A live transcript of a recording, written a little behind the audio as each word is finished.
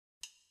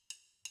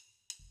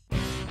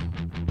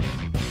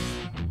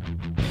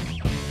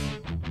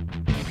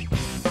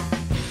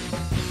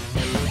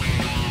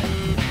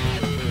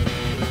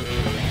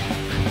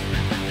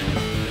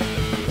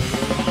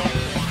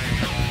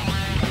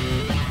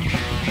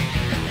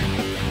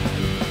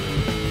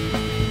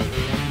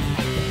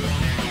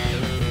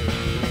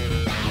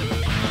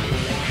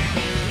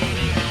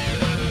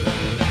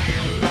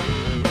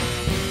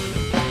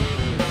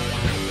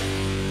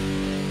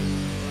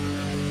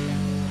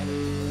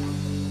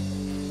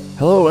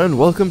Hello and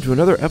welcome to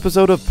another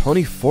episode of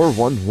Pony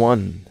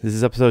 411. This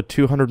is episode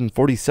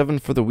 247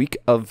 for the week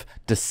of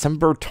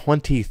December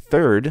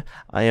 23rd.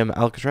 I am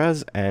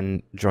Alca7raz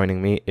and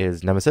joining me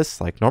is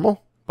Nemesis, like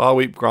normal. Ba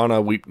weep grana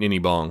weep ninny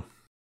bong.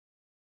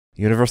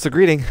 Universal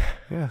greeting.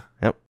 Yeah.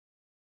 Yep.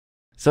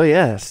 So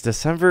yes,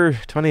 December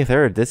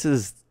 23rd. This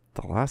is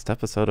the last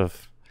episode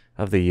of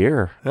the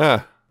year.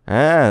 Yeah.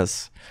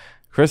 Yes.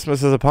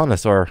 Christmas is upon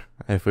us, or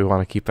if we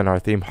want to keep in our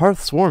theme,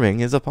 Hearth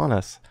swarming is upon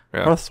us.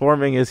 Yeah. Hearth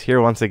swarming is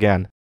here once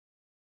again.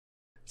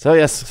 So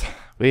yes,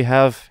 we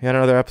have yet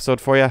another episode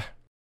for you.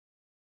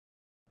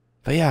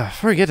 But yeah,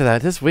 before we get to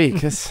that, this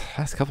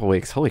last couple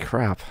weeks, holy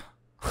crap.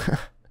 This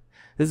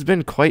has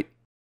been quite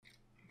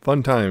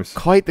Fun times.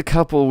 quite the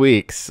couple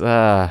weeks,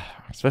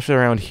 especially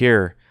around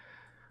here.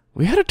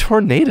 We had a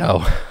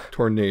tornado.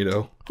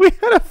 Tornado. We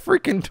had a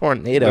freaking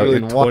tornado Literally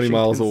in 20 Washington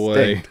miles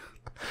away. State.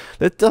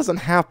 That doesn't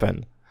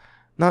happen.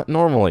 Not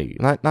normally.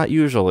 Not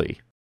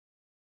usually.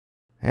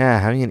 Yeah,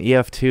 having an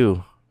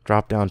EF2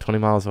 drop down 20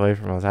 miles away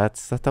from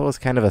us, that was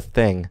kind of a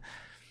thing.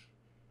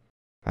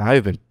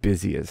 I've been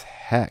busy as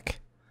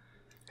heck.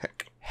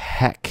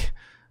 Heck.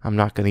 I'm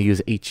not going to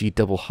use HE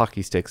double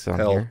hockey sticks on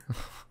here.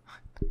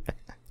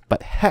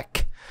 But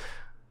heck.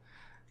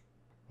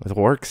 With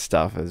work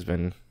stuff has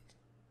been...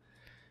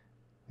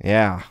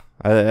 Yeah,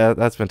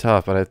 that's been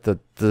tough, but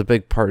the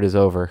big part is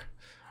over.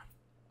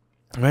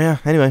 But yeah,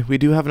 anyway, we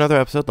do have another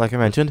episode, like I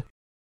mentioned.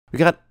 We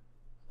got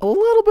a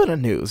little bit of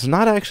news.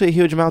 Not actually a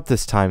huge amount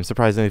this time,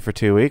 surprisingly, for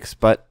 2 weeks,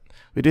 but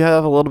we do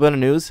have a little bit of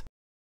news.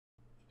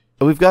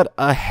 We've got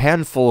a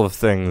handful of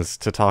things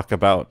to talk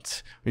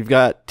about. We've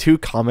got 2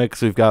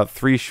 comics, we've got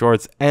 3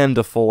 shorts, and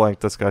a full-length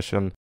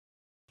discussion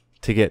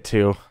to get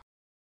to.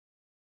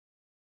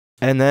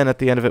 And then at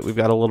the end of it, we've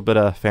got a little bit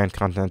of fan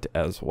content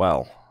as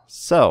well.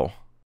 So...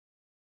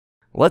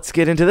 let's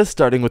get into this,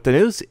 starting with the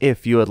news.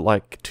 If you would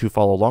like to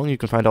follow along, you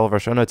can find all of our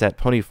show notes at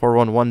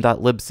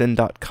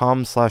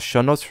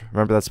pony411.libsyn.com/show notes.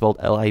 Remember, that's spelled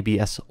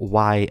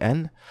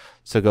Libsyn.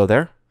 So go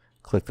there,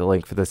 click the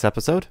link for this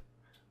episode,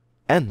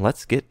 and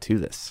let's get to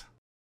this.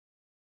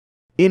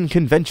 In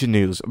convention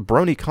news,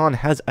 BronyCon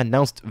has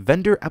announced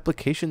vendor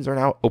applications are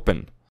now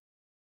open.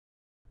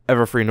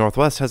 Everfree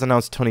Northwest has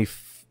announced Tony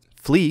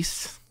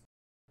Fleece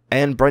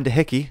and Brenda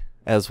Hickey,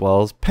 as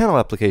well as panel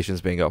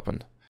applications being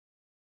opened.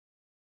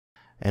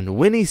 And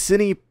Winnie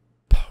City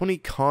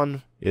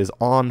PonyCon is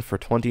on for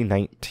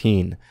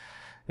 2019.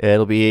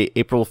 It'll be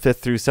April 5th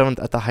through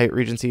 7th at the Hyatt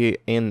Regency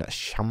in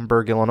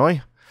Schaumburg,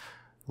 Illinois.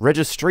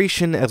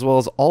 Registration, as well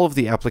as all of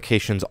the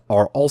applications,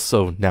 are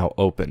also now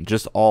open,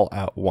 just all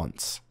at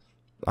once.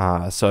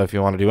 So if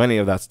you want to do any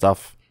of that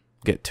stuff,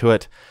 get to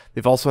it.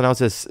 They've also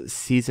announced this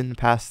season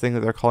pass thing that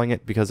they're calling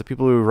it, because the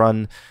people who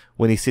run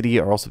Winnie City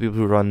are also people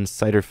who run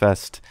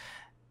Ciderfest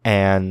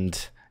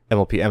and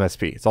MLP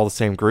MSP. It's all the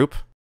same group.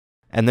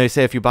 And they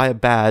say if you buy a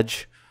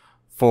badge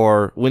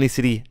for Winnie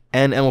City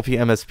and MLP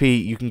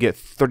MSP, you can get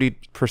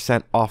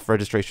 30% off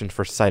registration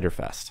for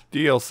Ciderfest.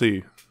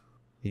 DLC.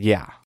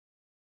 Yeah.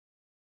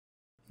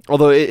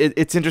 Although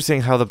it's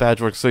interesting how the badge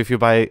works. So if you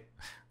buy,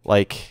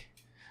 like,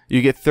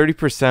 you get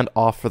 30%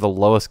 off for the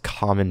lowest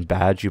common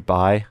badge you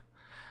buy.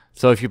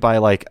 So if you buy,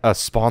 like, a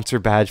sponsor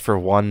badge for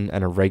one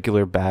and a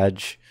regular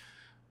badge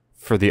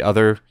for the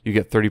other, you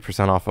get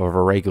 30% off of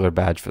a regular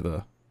badge for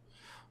the...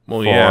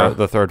 well, yeah.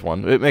 the third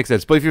one. It makes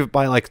sense. But if you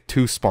buy like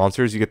 2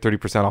 sponsors, you get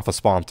 30% off a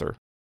sponsor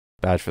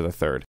badge for the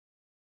third.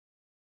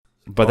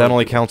 But that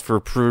only counts for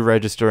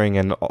pre-registering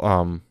and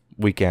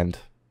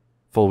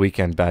full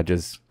weekend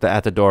badges. The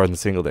at the door and the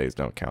single days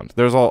don't count.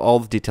 There's all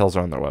the details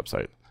are on their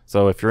website.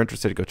 So if you're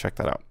interested, go check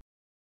that out.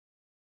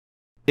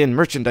 In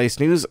merchandise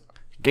news,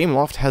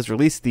 Gameloft has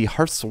released the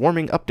Hearth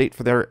Swarming update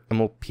for their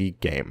MLP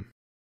game.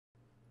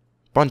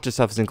 Bunch of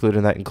stuff is included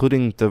in that,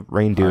 including the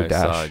reindeer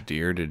dash. I saw a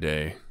deer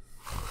today.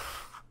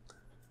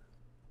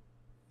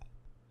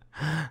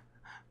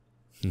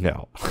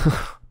 No.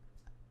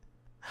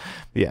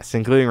 Yes,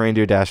 including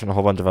Reindeer Dash and a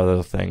whole bunch of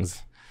other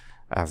things,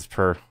 as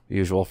per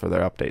usual for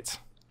their updates.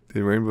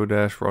 Did Rainbow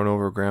Dash run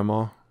over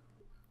Grandma?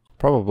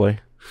 Probably.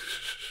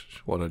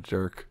 What a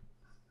jerk.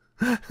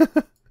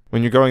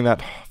 When you're going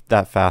that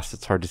fast,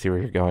 it's hard to see where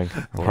you're going.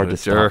 What hard a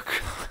to jerk.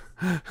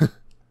 I don't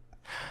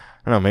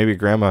know, maybe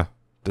Grandma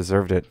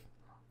deserved it.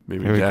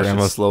 Maybe Dash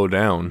should slow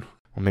down.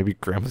 Well, maybe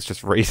Grandma's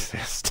just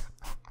racist.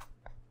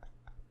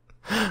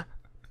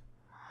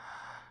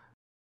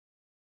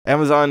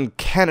 Amazon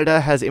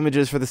Canada has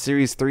images for the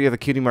Series 3 of the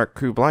Cutie Mark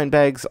Crew blind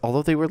bags,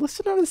 although they were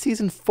listed on the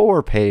Season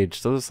 4 page,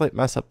 so there's a slight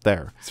mess up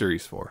there.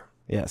 Series 4.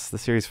 Yes, the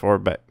Series 4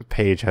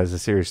 page has the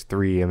Series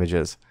 3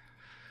 images.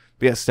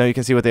 But yes, now you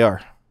can see what they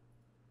are.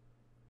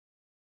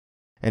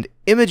 And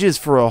images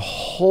for a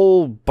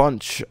whole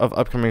bunch of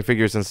upcoming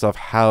figures and stuff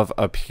have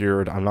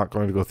appeared. I'm not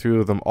going to go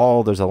through them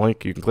all. There's a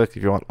link you can click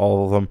if you want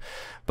all of them.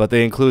 But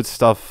they include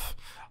stuff...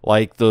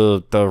 like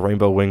the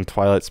Rainbow Wing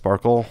Twilight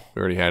Sparkle.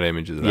 We already had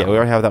images of that. Yeah, we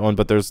already have that one,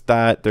 but there's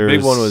that. There's... the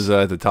big one was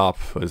at the top,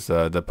 was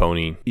the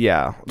pony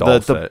doll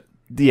set.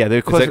 Yeah, the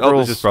It's like,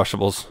 Girls... just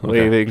brushables.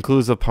 Okay. Wait, it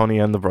includes the pony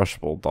and the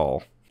brushable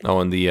doll. Oh,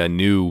 and the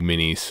new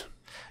minis.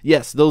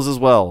 Yes, those as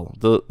well.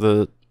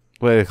 The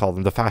what do they call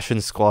them? The Fashion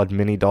Squad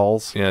mini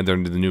dolls. Yeah, they're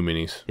the new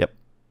minis. Yep.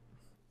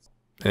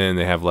 And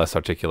they have less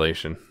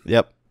articulation.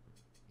 Yep.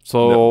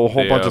 So a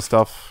whole bunch of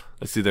stuff.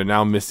 Let's see, they're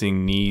now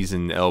missing knees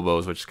and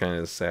elbows, which is kind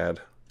of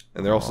sad.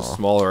 And they're also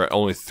smaller,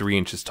 only 3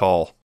 inches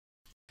tall.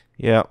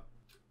 Yeah.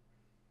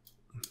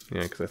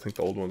 Yeah, because I think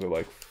the old ones are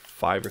like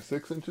 5 or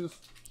 6 inches.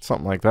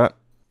 Something like that.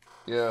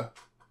 Yeah.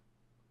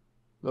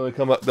 They only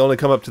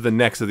come up to the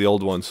necks of the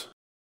old ones.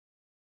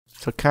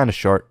 So kind of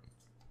short.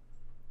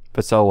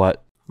 But so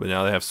what? But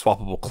now they have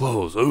swappable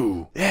clothes.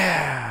 Ooh.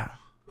 Yeah.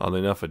 Oddly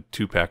enough, a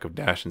 2-pack of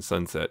Dash and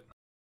Sunset.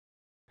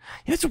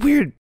 Yeah, it's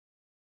weird.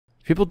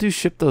 People do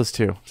ship those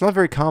too. It's not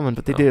very common,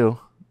 but they do.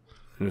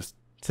 It's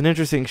an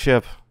interesting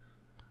ship.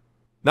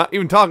 Not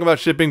even talking about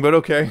shipping, but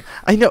okay.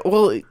 I know.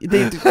 Well,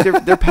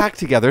 they're packed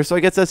together, so I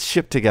guess that's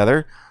shipped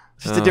together.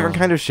 It's just a different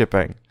kind of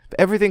shipping. But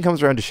everything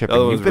comes around to shipping.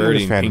 You've been in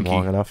this fandom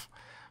long enough.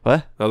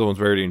 What? The other one's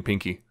Rarity and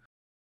Pinky.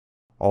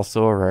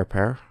 Also a rare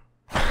pair.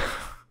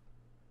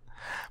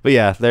 But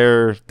yeah,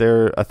 they're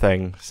a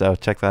thing. So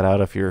check that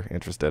out if you're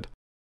interested.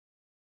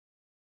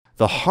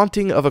 The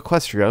Haunting of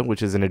Equestria,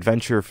 which is an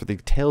adventure for the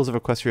Tales of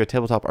Equestria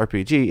tabletop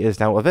RPG, is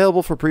now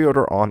available for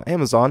pre-order on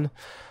Amazon,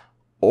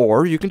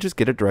 or you can just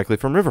get it directly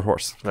from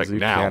Riverhorse. Like you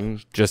now.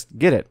 can just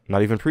get it,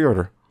 not even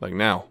pre-order. Like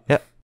now.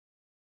 Yep.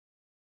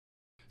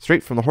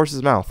 Straight from the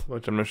horse's mouth.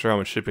 Which I'm not sure how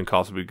much shipping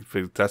costs would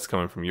be. That's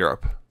coming from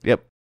Europe.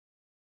 Yep.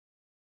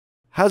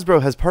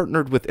 Hasbro has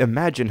partnered with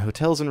Imagine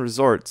Hotels and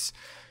Resorts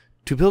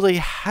to build a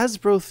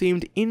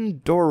Hasbro-themed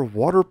indoor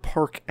water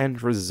park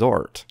and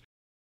resort.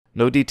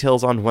 No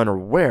details on when or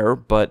where,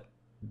 but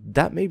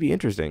that may be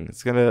interesting.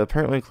 It's going to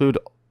apparently include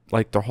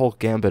like the whole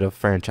gambit of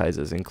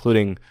franchises,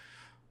 including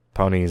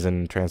ponies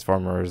and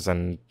Transformers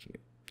and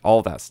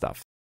all that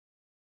stuff.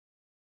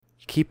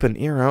 Keep an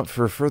ear out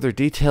for further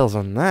details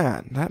on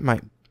that.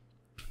 That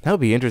would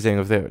be interesting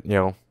if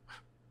they,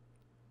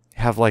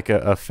 have like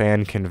a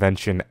fan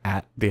convention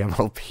at the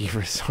MLP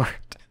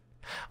resort.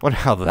 Wonder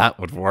how that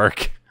would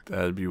work.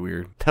 That'd be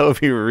weird. That would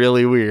be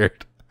really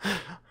weird.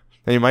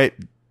 They might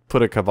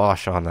put a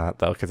kibosh on that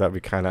though, because that'd be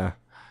kind of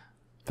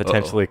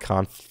potentially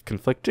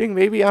conflicting.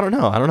 Maybe, I don't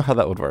know. I don't know how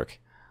that would work.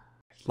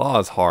 Law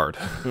is hard.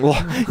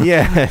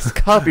 Yes,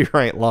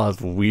 copyright law is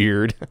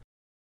weird.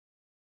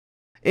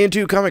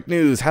 Into comic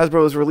news,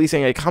 Hasbro is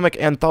releasing a comic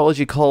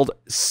anthology called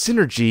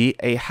Synergy,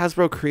 a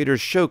Hasbro Creators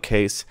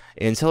Showcase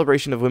in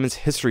celebration of Women's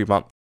History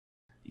Month.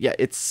 Yeah,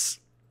 it's,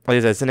 like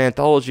I said, it's an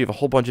anthology of a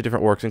whole bunch of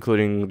different works,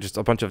 including just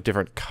a bunch of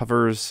different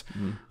covers,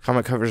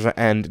 comic covers,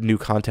 and new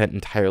content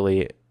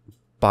entirely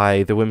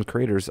by the women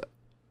creators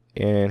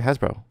in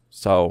Hasbro.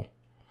 So,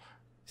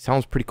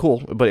 sounds pretty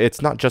cool, but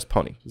it's not just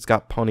Pony. It's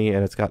got Pony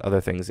and it's got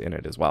other things in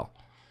it as well.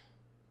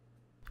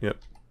 Yep.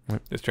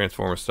 It's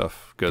Transformer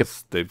stuff,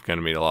 because they've kind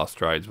of made a lot of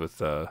strides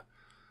with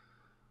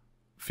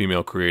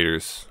female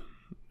creators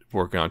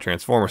working on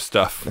Transformer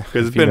stuff.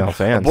 Because it's been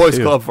a boys'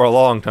 club for a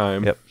long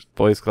time. Yep,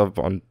 boys' club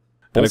on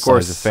both and of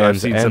course, sides of fans.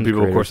 I've seen some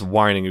people, of course,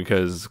 whining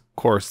because, of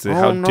course,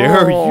 how no.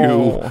 dare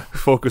you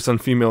focus on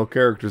female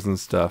characters and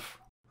stuff.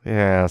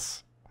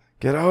 Yes.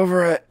 Get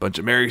over it. Bunch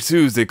of Mary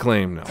Sues, they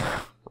claim. No.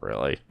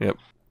 Really? Yep.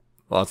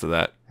 Lots of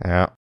that.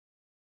 Yeah.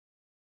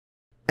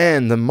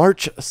 And the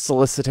March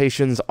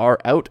solicitations are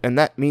out, and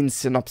that means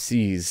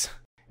synopses.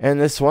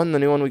 And this one, the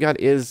new one we got,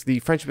 is the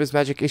Friendship is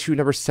Magic issue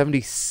number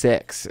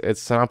 76.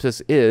 Its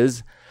synopsis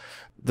is: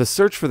 the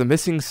search for the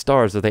missing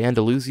stars of the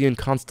Andalusian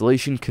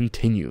constellation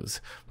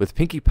continues. With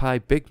Pinkie Pie,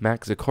 Big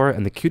Mac, Zecora,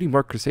 and the Cutie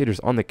Mark Crusaders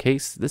on the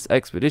case, this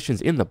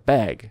expedition's in the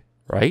bag,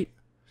 right?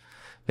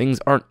 Things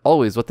aren't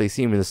always what they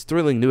seem in this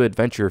thrilling new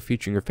adventure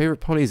featuring your favorite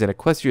ponies and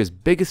Equestria's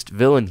biggest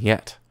villain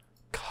yet,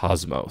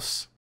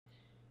 Cosmos.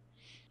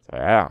 So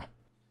yeah.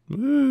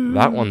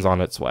 That one's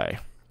on its way.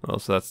 Well,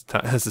 so that's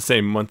the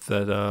same month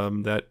that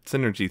that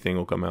Synergy thing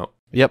will come out.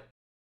 Yep.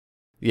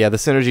 Yeah, the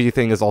Synergy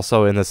thing is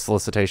also in the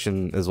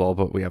solicitation as well,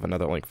 but we have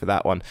another link for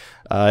that one.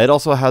 It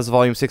also has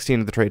volume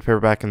 16 of the trade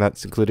paperback, and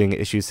that's including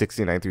issues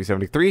 69 through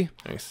 73.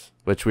 Nice.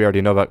 Which we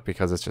already know about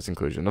because it's just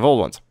inclusion of old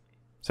ones.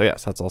 So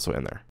yes, that's also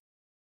in there.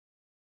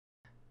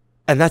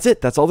 And that's it.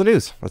 That's all the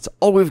news. That's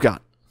all we've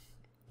got.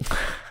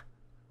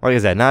 Like I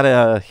said, not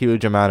a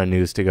huge amount of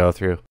news to go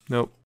through.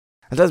 Nope.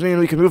 That does mean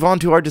we can move on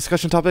to our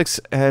discussion topics,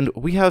 and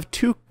we have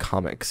 2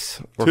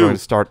 comics we're going to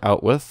start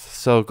out with.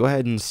 So go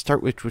ahead and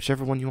start with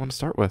whichever one you want to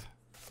start with.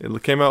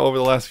 It came out over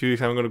the last few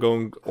weeks. I'm going to go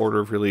in order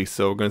of release.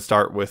 So we're going to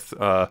start with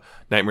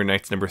Nightmare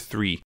Nights number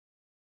 3.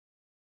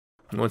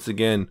 Once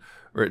again,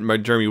 written by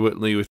Jeremy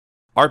Whitley with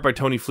art by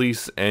Tony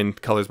Fleece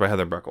and colors by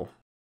Heather Breckle,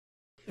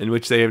 in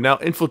which they have now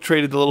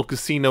infiltrated the little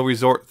casino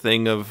resort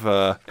thing of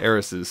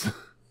heiresses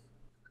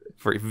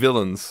for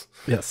villains.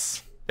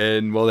 Yes.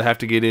 And, well, they have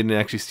to get in and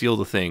actually steal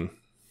the thing.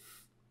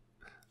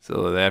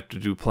 So they have to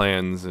do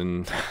plans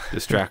and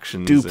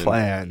distractions.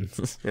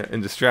 Plans. Yeah,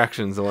 and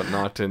distractions and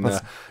whatnot. And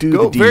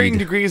go varying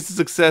degrees of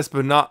success,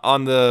 but not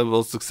on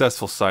the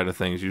successful side of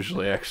things,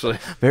 usually, actually.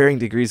 Varying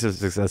degrees of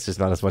success, just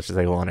not as much as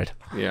they wanted.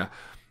 Yeah.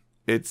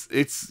 It's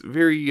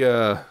very,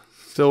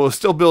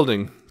 still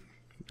building.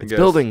 It's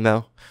building,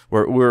 though.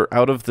 We're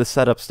out of the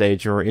setup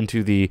stage, and we're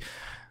into the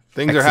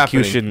things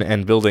execution are happening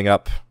and building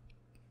up.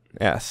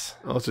 Yes.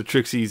 Also,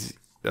 Trixie's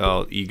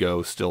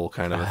ego still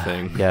kind of a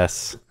thing.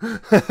 Yes.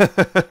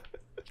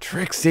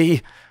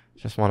 Trixie.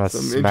 Just want to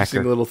Some smack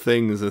interesting her. little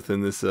things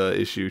within this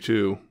issue,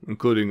 too.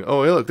 Including,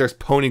 oh, hey, look, there's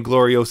Pony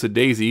Gloriosa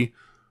Daisy.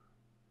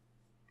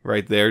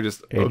 Right there.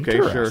 Just, okay,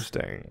 sure.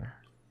 Interesting.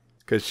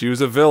 Because she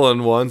was a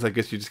villain once. I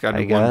guess you just got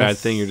into one bad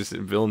guess. thing. You're just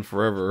a villain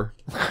forever.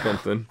 Or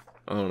something.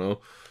 I don't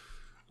know.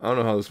 I don't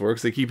know how this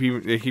works. They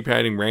keep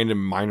adding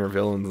random minor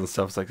villains and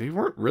stuff. It's like, they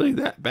weren't really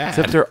that bad.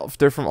 Except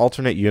they're from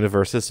alternate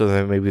universes, so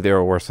then maybe they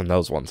were worse than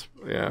those ones.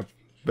 Yeah.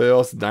 But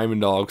also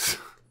Diamond Dogs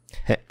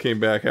came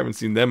back. Haven't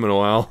seen them in a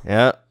while.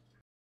 Yeah.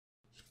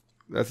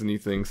 That's the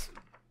neat things.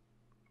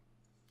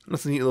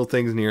 That's the neat little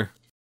things in here.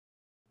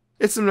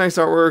 It's some nice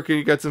artwork, and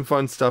you got some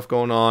fun stuff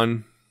going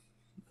on.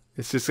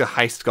 It's just a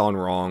heist gone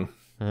wrong.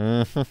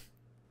 Mm-hmm.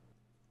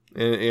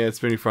 And yeah, it's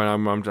pretty fun.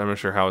 I'm not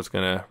sure how it's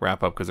gonna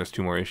wrap up because there's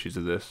 2 more issues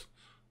of this.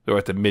 They're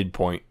at the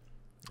midpoint.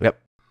 Yep.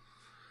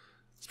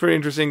 It's pretty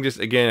interesting. Just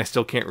again, I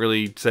still can't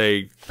really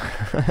say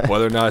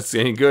whether or not it's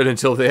any good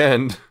until the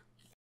end.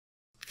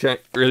 Can't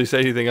really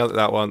say anything about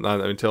that one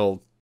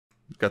until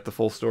got the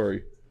full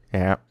story.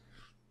 Yeah.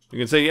 You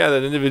can say, yeah,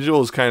 that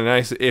individual is kind of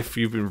nice if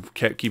you've been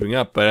kept keeping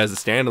up, but as a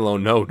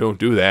standalone, no, don't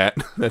do that.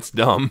 That's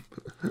dumb.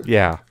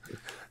 Yeah.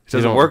 It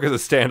doesn't work as a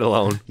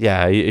standalone.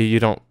 Yeah, you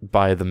don't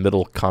buy the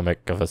middle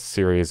comic of a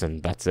series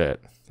and that's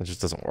it. It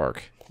just doesn't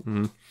work.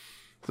 Mm-hmm.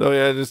 So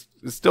yeah, it's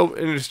still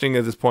interesting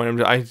at this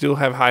point. I do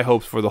have high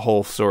hopes for the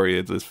whole story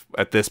at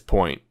this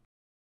point.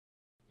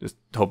 Just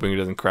hoping it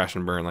doesn't crash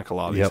and burn like a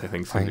lot of these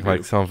things.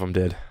 Like some of them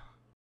did.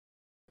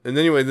 And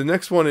anyway, the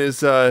next one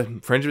is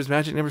Friendship is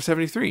Magic number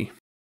 73.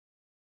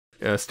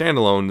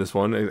 Standalone, this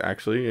one,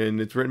 actually.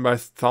 And it's written by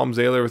Tom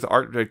Zahler with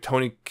art by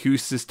Tony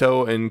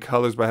Cusisto and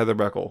colors by Heather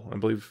Beckel. I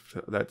believe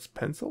that's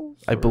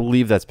pencils? I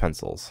believe that's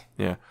pencils.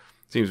 Yeah.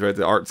 Seems right.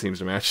 The art seems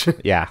to match.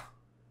 Yeah.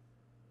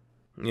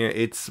 Yeah,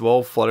 it's,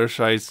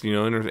 Fluttershy's,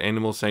 in her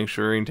animal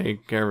sanctuary and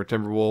taking care of her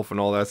timber wolf and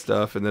all that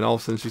stuff. And then all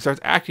of a sudden she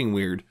starts acting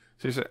weird.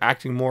 She starts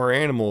acting more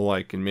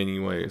animal-like in many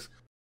ways.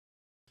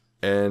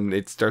 And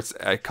it starts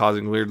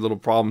causing weird little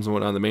problems and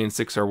whatnot. The main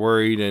 6 are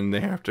worried, and they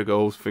have to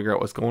go figure out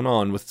what's going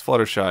on with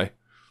Fluttershy.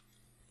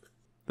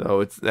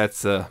 So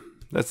that's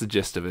the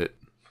gist of it.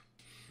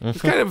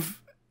 Mm-hmm.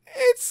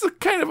 It's a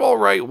kind of all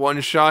right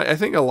one shot. I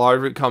think a lot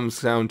of it comes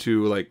down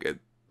to like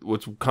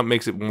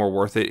makes it more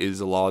worth it is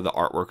a lot of the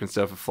artwork and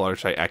stuff of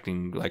Fluttershy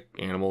acting like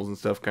animals and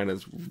stuff. Kind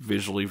of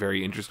visually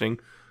very interesting.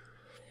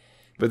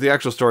 But the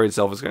actual story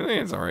itself is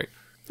it's all right.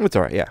 It's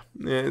all right, yeah.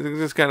 Yeah, it's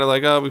just kind of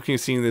like, we've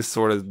seen this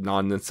sort of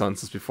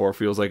nonsense before.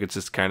 Feels like it's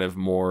just kind of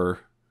more,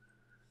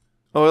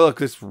 look,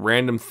 this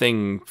random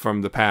thing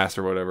from the past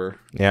or whatever.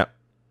 Yeah.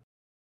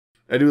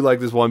 I do like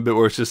this one bit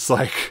where it's just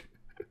like,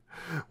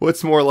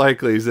 what's more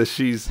likely is that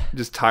she's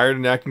just tired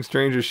and acting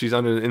strange, or she's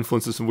under the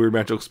influence of some weird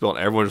magical spell, and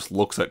everyone just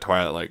looks at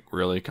Twilight like,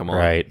 really? Come on.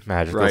 Right,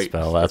 magical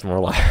spell, that's more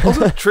likely.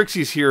 Also,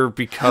 Trixie's here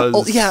because...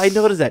 Oh, yeah, I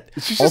noticed that.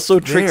 Also,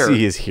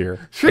 Trixie is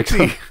here.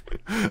 Trixie!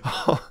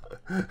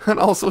 And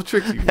also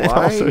Trixie. Why? And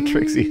also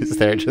Trixie is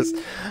there, just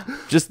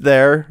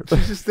there.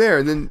 She's just there,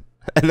 and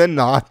then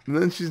not. And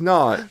then she's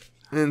not.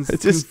 And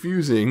it's just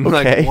confusing.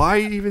 Okay. Like, why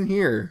even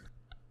here?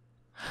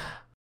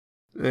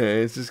 Yeah,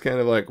 it's just kind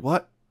of like,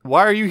 what?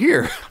 Why are you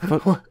here? I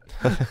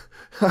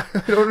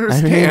don't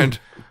understand.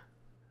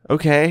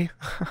 Okay.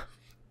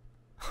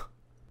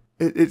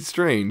 It's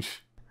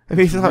strange. I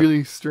mean, it's not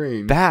really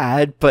strange.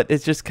 Bad, but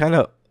it's just kind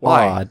of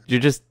odd.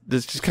 This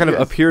just kind of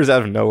appears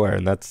out of nowhere,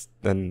 and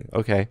then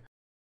okay.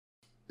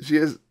 She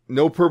has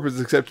no purpose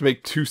except to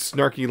make 2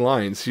 snarky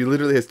lines. She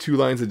literally has 2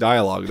 lines of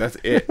dialogue. That's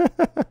it.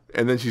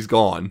 And then she's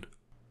gone.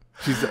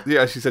 She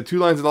said 2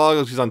 lines of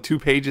dialogue. She's on 2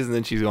 pages, and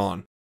then she's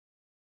gone.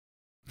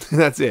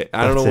 That's it.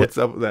 I don't know what's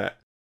up with that.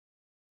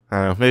 I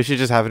don't know. Maybe she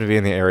just happened to be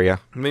in the area.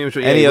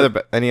 Maybe any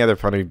other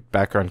funny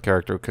background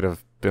character could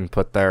have been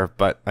put there,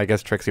 but I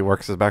guess Trixie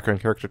works as a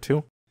background character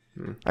too.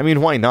 I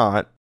mean, why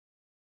not?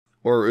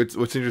 Or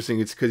what's interesting,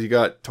 it's because you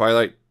got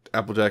Twilight,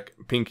 Applejack,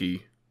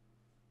 Pinky.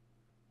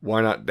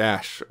 Why not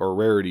Dash or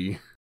Rarity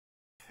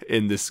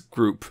in this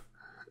group?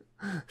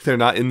 They're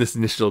not in this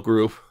initial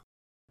group.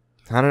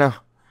 I don't know.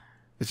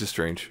 It's just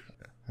strange.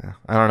 Yeah,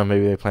 I don't know.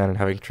 Maybe they plan on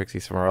having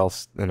Trixie somewhere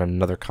else in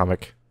another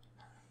comic.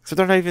 So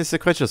they're not even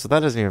sequential, so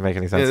that doesn't even make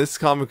any sense. Yeah, this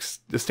comic's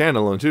a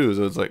standalone too,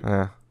 so it's like...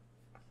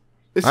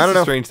 It's just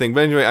a strange thing.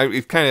 But anyway,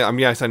 it's kind of...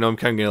 yes, I know I'm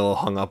kind of getting a little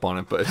hung up on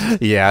it, but...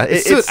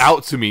 It stood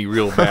out to me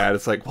real bad.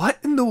 It's like, what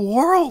in the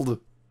world?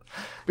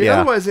 But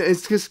otherwise,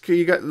 it's just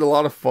you got a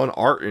lot of fun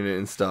art in it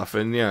and stuff.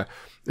 And yeah,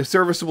 a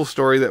serviceable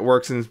story that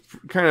works and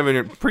kind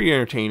of pretty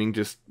entertaining.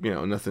 Just,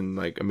 nothing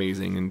like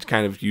amazing, and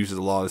kind of uses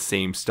a lot of the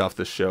same stuff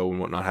the show and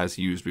whatnot has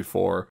used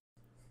before.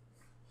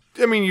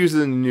 I mean,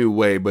 uses it in a new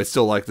way, but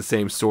still like the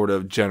same sort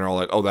of general,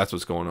 like, oh, that's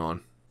what's going on.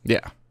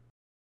 Yeah.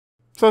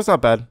 So it's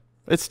not bad.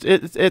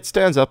 It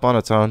stands up on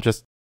its own,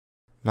 just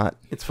not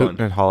hooting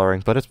and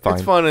hollering, but it's fine.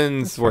 It's fun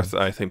and it's worth,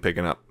 I think,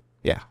 picking up.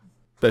 Yeah.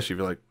 Especially if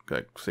you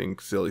like seeing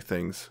silly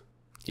things.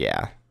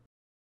 Yeah.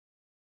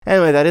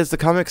 Anyway, that is the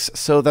comics,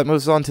 so that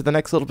moves on to the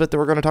next little bit that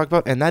we're going to talk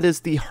about, and that is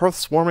the Hearth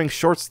Swarming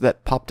shorts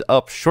that popped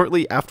up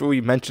shortly after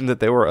we mentioned that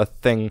they were a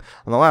thing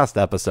on the last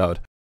episode.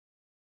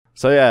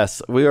 So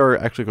yes, we are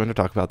actually going to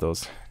talk about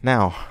those.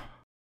 Now,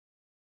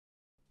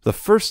 the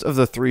first of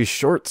the 3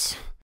 shorts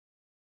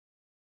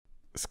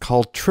is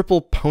called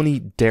Triple Pony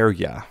Dare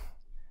Ya,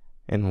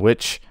 in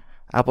which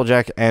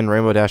Applejack and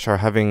Rainbow Dash are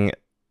having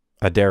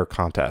a dare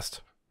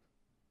contest.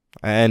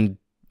 And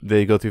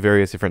they go through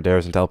various different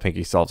dares until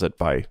Pinkie solves it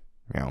by,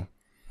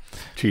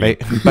 cheating.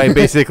 By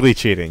basically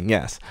cheating,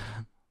 yes.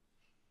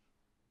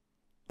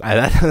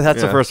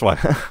 That's the first one.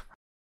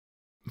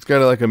 It's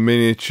kind of like a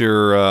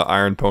miniature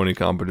Iron Pony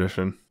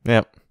competition.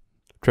 Yep.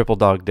 Triple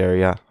Dog Dare,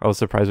 yeah. I was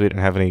surprised we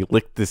didn't have any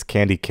lick this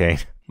candy cane.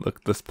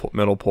 Lick this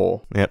metal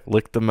pole. Yep,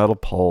 lick the metal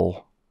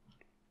pole.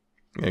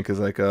 Yeah, because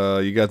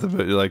you got the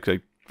like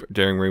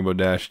daring Rainbow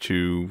Dash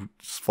to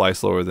fly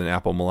slower than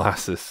apple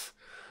molasses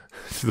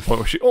to the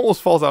point where she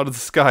almost falls out of the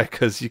sky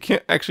because you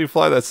can't actually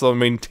fly that slow and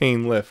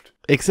maintain lift.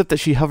 Except that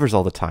she hovers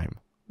all the time.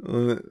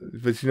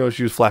 But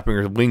she was flapping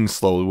her wings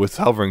slowly. With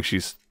hovering,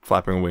 she's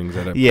flapping her wings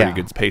at a pretty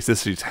good pace.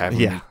 This she's having.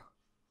 Yeah.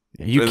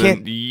 You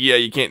can't do that.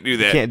 You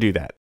can't do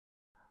that.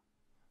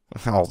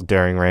 Oh,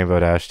 daring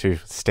Rainbow Dash to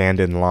stand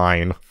in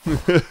line.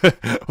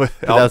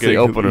 Without the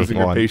opener's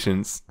one.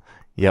 Patience.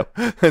 Yep.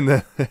 And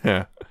then,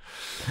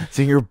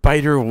 seeing her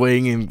bite her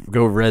wing and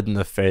go red in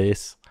the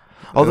face.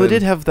 Although I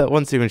did have that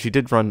one scene when she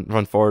did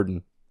run forward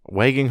and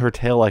wagging her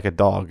tail like a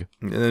dog.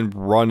 And then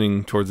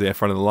running towards the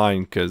front of the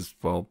line because,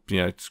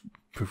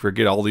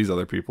 forget all these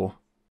other people.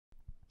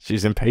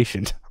 She's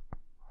impatient.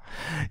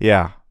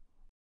 Yeah.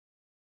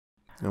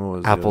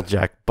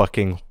 Applejack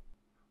bucking.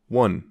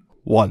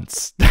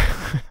 Once.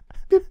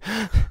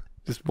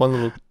 Just one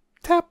little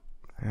tap.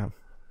 Yeah.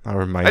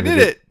 I did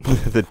it!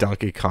 The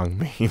Donkey Kong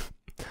meme.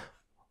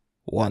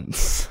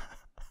 Once.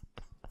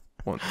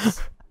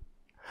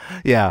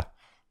 Yeah.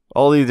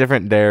 All these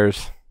different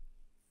dares.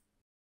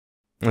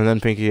 And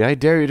then Pinkie, I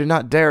dare you to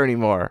not dare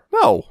anymore.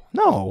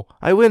 No,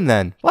 I win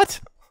then.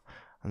 What?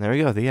 And there we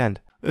go, the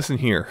end. Listen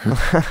here.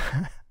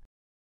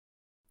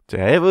 So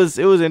yeah, it was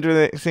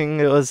interesting.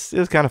 It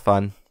was kind of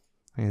fun.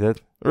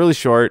 Really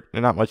short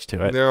and not much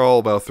to it. They're all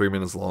about 3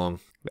 minutes long.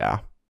 Yeah.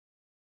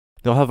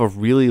 They'll have a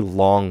really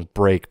long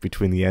break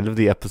between the end of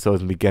the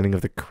episode and beginning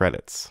of the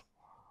credits.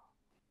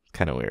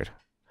 Kind of weird.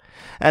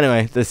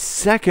 Anyway, the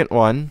second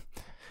one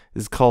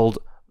is called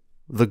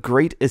The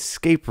Great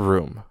Escape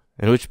Room,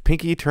 in which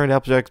Pinkie turned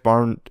Applejack's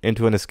barn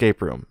into an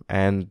escape room,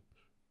 and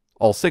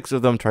all 6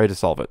 of them try to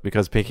solve it,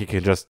 because Pinkie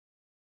can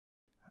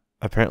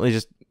apparently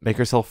just make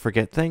herself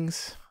forget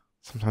things.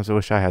 Sometimes I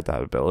wish I had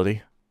that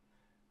ability.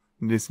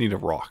 You just need a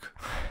rock.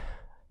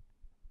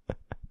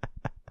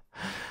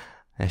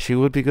 And she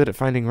would be good at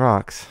finding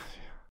rocks.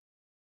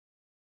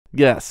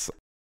 Yes.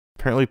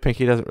 Apparently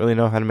Pinkie doesn't really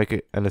know how to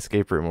make an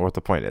escape room or what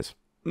the point is.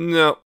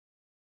 No.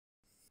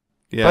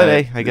 Yeah, but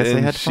hey, I guess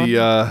they had fun. She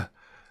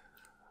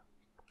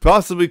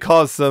possibly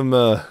caused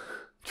some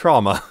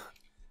trauma.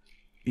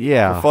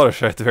 Yeah. For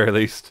Fluttershy at the very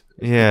least.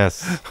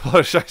 Yes.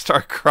 Fluttershy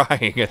started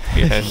crying at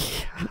the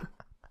end.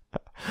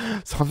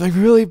 Something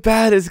really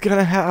bad is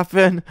gonna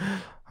happen.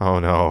 Oh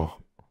no.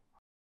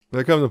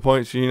 There comes a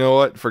point, you know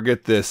what?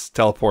 Forget this.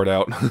 Teleport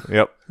out.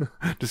 Yep.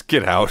 Just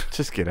get out.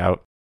 Just get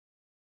out.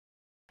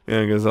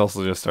 Yeah, because it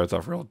also just starts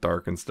off real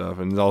dark and stuff.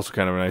 And it's also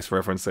kind of a nice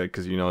reference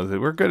because,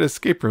 we're good at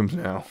escape rooms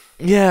now.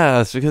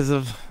 Yeah, it's because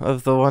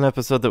of the one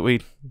episode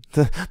that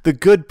the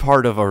good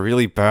part of a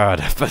really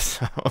bad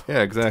episode. Yeah,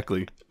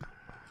 exactly.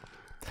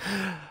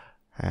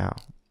 Yeah.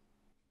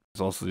 It's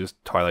also just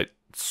Twilight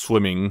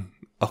swimming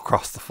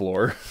across the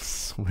floor.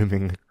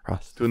 Swimming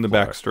across doing the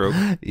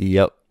backstroke.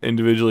 Yep.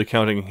 Individually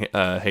counting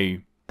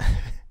hay.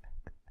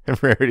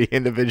 Rarity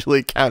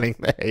individually counting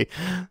the hay.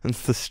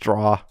 It's the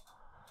straw.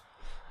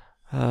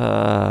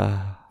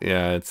 Yeah,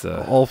 it's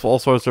all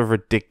sorts of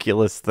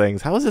ridiculous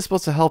things. How is this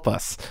supposed to help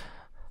us?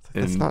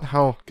 That's not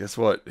how. Guess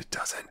what? It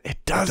doesn't. It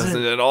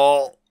doesn't at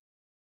all.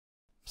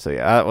 So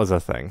yeah, that was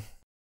a thing.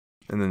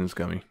 And then just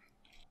Gummy.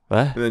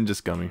 What? And then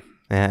just Gummy.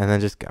 Yeah, and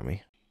then just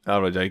Gummy.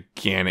 Out of a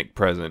gigantic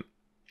present,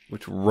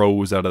 which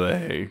rose out of the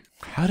hay.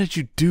 How did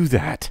you do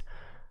that?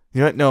 You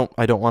know what? No,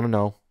 I don't want to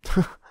know.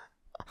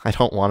 I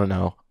don't want to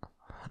know.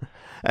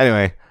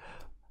 Anyway,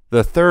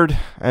 the third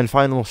and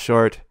final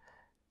short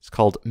is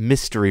called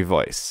Mystery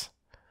Voice.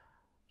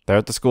 They're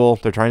at the school,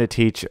 they're trying to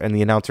teach, and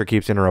the announcer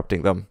keeps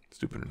interrupting them.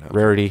 Stupid announcer.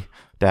 Rarity,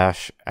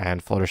 Dash,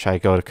 and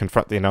Fluttershy go to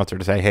confront the announcer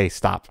to say, hey,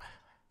 stop.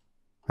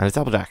 And it's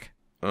Applejack.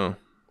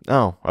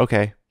 Oh,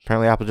 okay.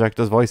 Apparently Applejack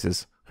does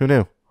voices. Who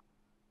knew?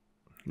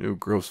 New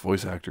gross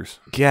voice actors.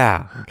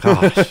 Yeah.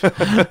 Gosh.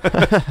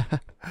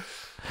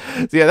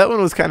 So yeah, that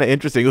one was kind of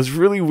interesting. It was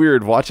really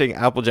weird watching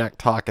Applejack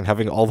talk and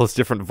having all those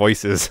different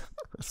voices.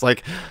 It's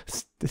like,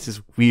 this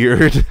is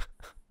weird.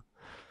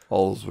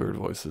 All those weird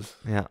voices.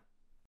 Yeah.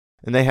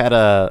 And they had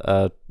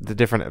the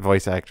different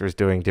voice actors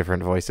doing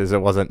different voices.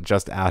 It wasn't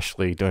just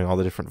Ashley doing all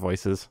the different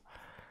voices.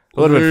 It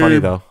would have been funny,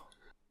 though.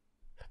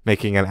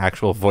 Making an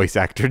actual voice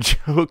actor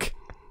joke.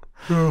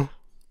 A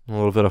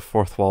little bit of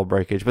fourth wall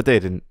breakage, but they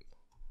didn't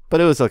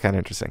but it was still kind of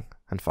interesting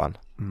and fun.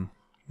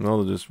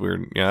 No, just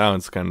weird. Yeah, that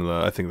one's kind of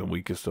I think the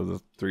weakest of the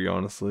three,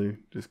 honestly,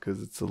 just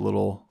because it's a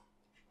little.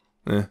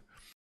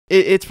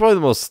 It's probably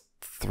the most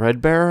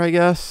threadbare, I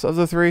guess, of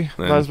the three.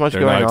 And not as much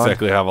going not on.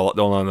 exactly have a lot.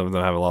 Don't none of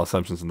them have a lot of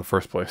assumptions in the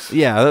first place.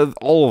 Yeah,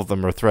 all of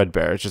them are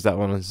threadbare. It's just that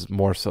one is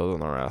more so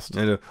than the rest.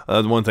 And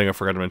one thing I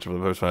forgot to mention for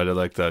the post, I did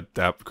like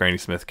that Granny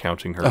Smith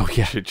counting her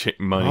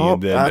money. Oh,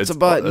 and then that's a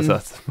button.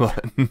 That's a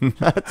button.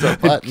 That's a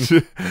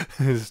button.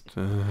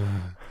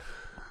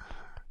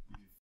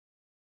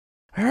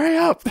 Hurry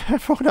up!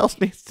 Everyone else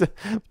needs to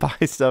buy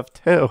stuff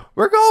too.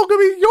 We're all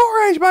gonna be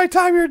your age by the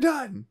time you're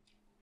done.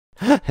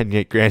 And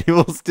yet Granny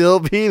will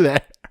still be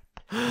there.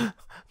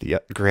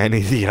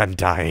 Granny the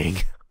Undying.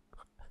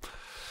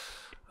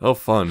 Oh,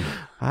 fun.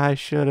 I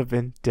should have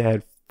been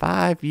dead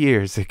 5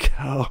 years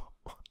ago.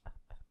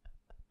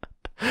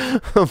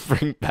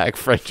 Bring back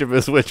Friendship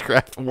is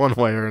Witchcraft one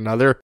way or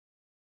another.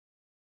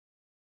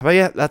 But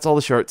yeah, that's all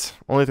the shorts.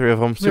 Only 3 of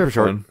them. Super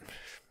short.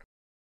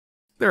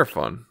 They're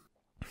fun.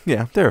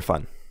 Yeah, they're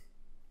fun.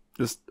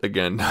 Just,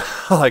 again,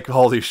 like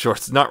all these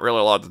shorts, not really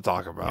a lot to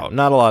talk about. Yeah,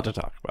 not a lot to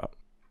talk about.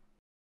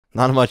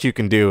 Not much you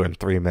can do in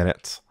 3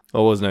 minutes.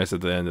 Well, it was nice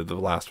at the end of the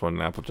last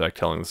one, Applejack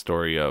telling the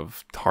story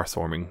of hearth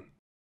warming.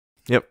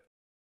 Yep.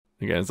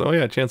 Again, so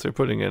yeah, Chancellor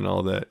Pudding and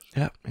all that.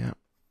 Yep.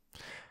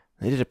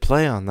 They did a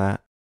play on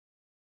that.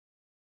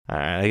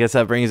 Alright, I guess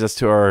that brings us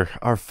to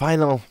our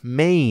final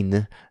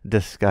main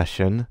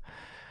discussion.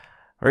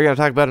 We're going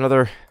to talk about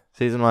another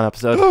Season 1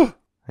 episode.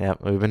 Yep,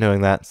 we've been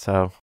doing that,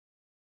 so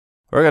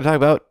we're going to talk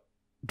about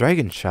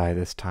Dragonshy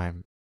this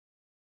time.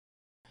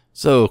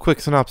 So, quick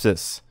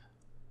synopsis.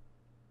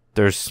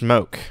 There's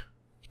smoke.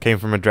 Came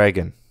from a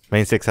dragon.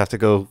 Main 6 have to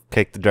go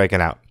kick the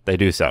dragon out. They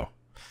do so.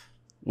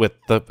 With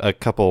a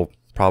couple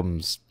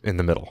problems in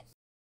the middle.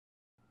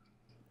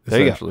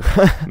 There you go.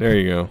 There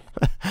you go.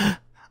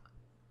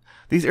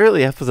 These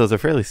early episodes are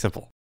fairly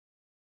simple.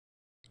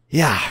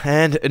 Yeah,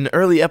 and an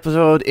early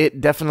episode, it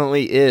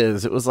definitely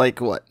is. It was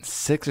like, what,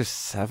 6 or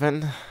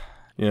 7?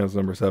 Yeah, it's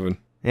number 7.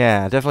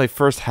 Yeah, definitely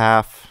first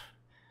half.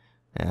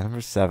 Yeah,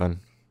 number 7.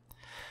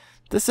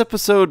 This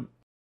episode,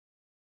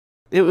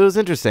 it was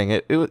interesting.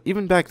 It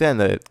even back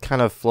then, it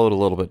kind of flowed a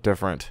little bit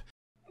different.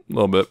 A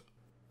little bit.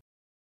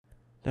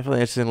 Definitely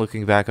interesting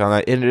looking back on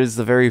that. It is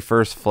the very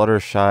first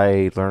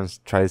Fluttershy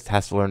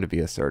has to learn to be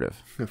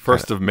assertive.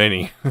 First of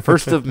many.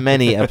 First of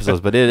many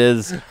episodes, but it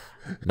is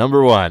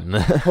number 1.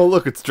 Oh,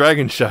 look, it's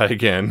Dragonshy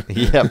again.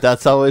 Yep,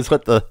 that's always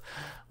what the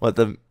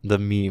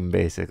meme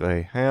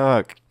basically. Hey,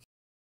 look.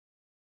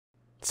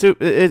 So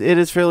it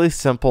is fairly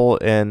simple,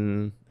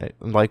 and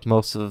like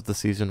most of the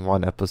Season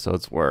 1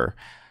 episodes were,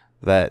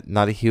 that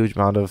not a huge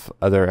amount of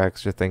other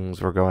extra things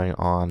were going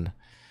on.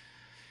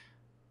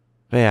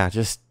 But yeah,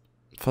 just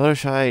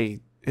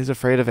Fluttershy is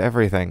afraid of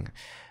everything.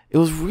 It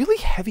was really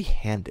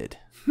heavy-handed.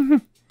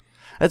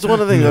 That's one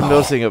of the things I'm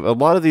noticing. A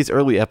lot of these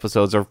early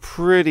episodes are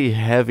pretty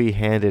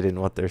heavy-handed in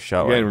what they're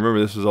showing. Yeah, and remember,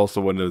 this was also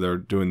when they're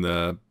doing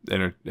the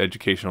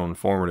educational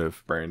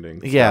informative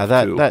branding. Yeah,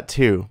 that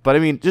too. But I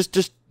mean,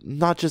 just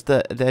not just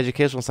the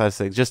educational side of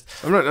things. Just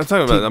I'm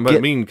talking about that. I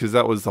mean, because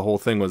that was the whole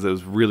thing. Was it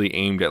was really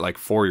aimed at like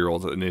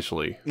 4-year-olds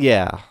initially.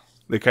 Yeah.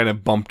 They kind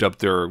of bumped up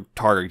their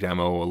target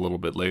demo a little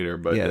bit later,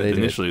 but yeah,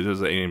 initially it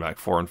was aimed at like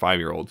 4 and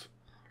 5-year-olds.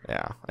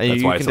 Yeah, and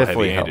that's why it's so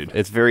heavy-handed.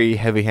 It's very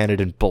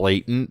heavy-handed and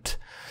blatant.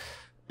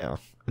 Yeah,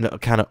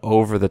 kind of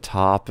over the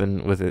top,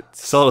 and with it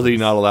subtlety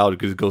not allowed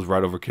because it goes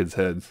right over kids'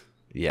 heads.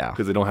 Yeah,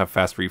 because they don't have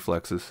fast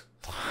reflexes.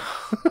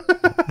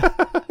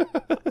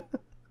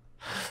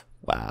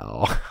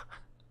 Wow.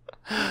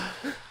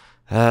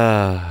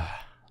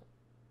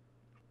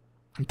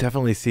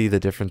 Definitely see the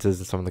differences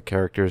in some of the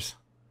characters.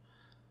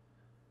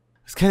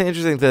 It's kind of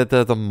interesting that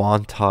the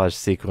montage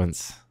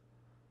sequence.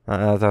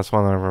 That's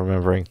one I'm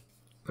remembering.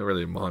 Not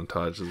really a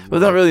montage.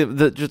 Well, not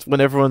really. Just when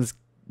everyone's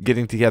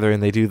getting together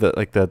and they do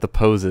the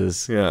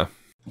poses. Yeah.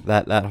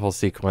 That whole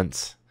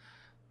sequence.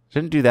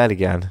 Shouldn't do that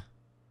again.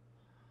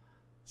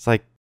 It's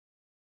like,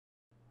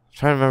 I'm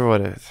trying to remember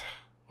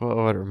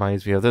what it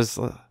reminds me of. There's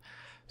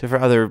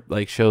different other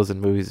like shows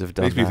and movies have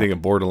done. Makes me think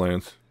of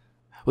Borderlands.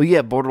 Well,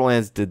 yeah,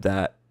 Borderlands did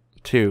that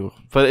too,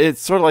 but it's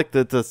sort of like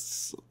the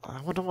I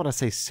don't want to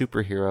say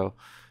superhero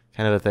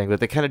kind of a thing, but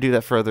they kind of do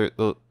that for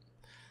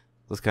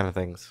those kind of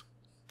things.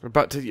 We're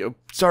about to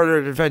start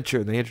an adventure,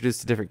 and they introduce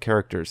the different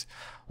characters,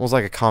 almost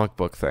like a comic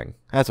book thing.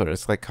 That's what it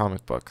is, like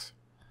comic books.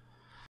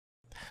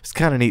 It's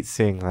kind of neat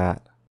seeing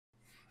that.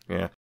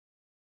 Yeah.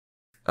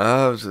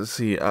 Let's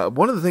see.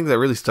 One of the things that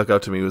really stuck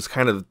out to me was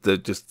kind of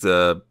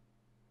the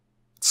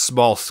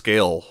small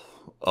scale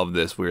of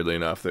this, weirdly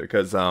enough,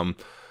 because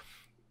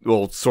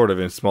well, sort of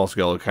in small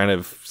scale, it kind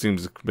of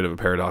seems a bit of a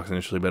paradox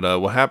initially, but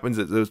what happens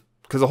is,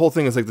 because the whole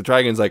thing is like the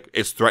dragon's like,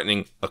 it's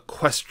threatening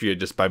Equestria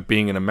just by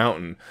being in a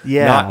mountain.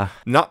 Yeah.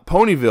 Not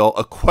Ponyville,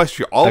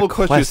 Equestria. All of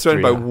Equestria is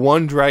threatened by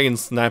one dragon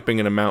snapping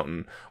in a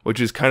mountain,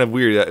 which is kind of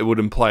weird. That it would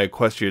imply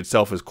Equestria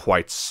itself is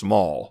quite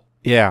small.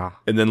 Yeah.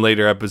 And then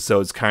later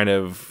episodes kind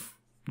of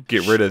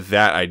get rid of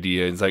that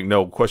idea. It's like,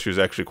 no, Equestria is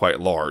actually quite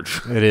large.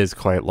 It is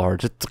quite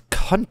large. It's a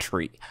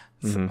country.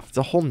 It's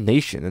a whole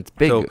nation. It's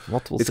big. So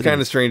multiple it's cities. kind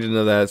of strange in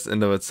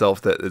of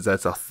itself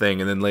that's a thing.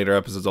 And then later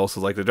episodes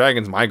also like the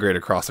dragons migrate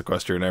across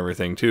Equestria and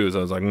everything too. So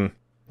I was like,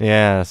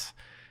 Yes.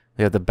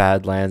 They have the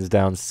Badlands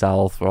down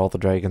south where all the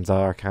dragons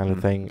are, kind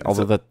of thing.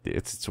 Although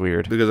it's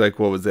weird. Because like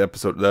what was the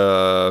episode?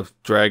 The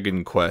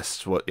Dragon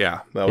Quest.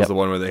 That was the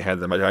one where they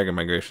had the dragon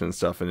migration and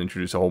stuff and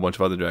introduced a whole bunch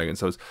of other dragons.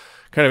 So it's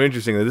kind of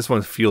interesting that this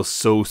one feels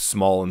so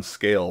small in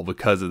scale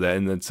because of that.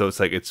 And then so it's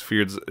like it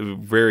feels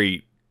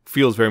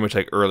very much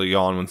like early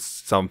on when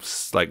some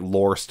like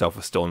lore stuff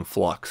was still in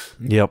flux.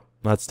 Yep,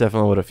 that's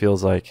definitely what it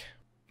feels like.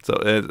 So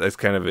it's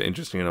kind of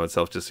interesting in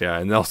itself.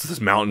 And also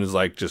this mountain is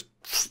like just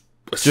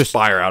a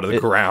spire out of the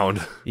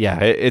ground. Yeah,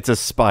 it's a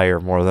spire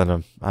more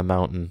than a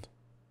mountain.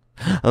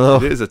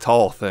 Although it is a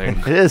tall thing.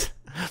 It is.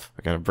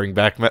 We're gonna bring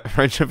back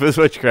Friendship is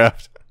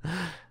Witchcraft.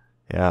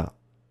 Yeah.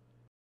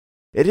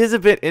 It is a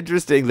bit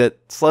interesting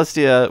that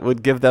Celestia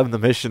would give them the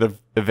mission of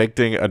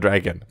evicting a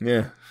dragon.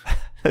 Yeah.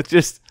 It's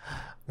just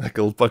like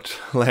a bunch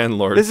of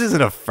landlords. This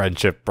isn't a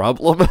friendship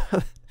problem.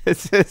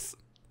 It's just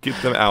get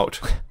them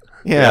out.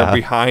 Yeah. They're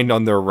behind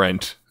on their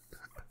rent.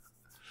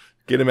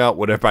 Get them out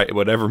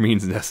whatever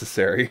means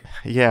necessary.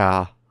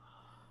 Yeah.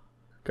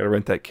 Gotta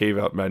rent that cave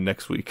out by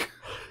next week.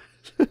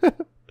 Of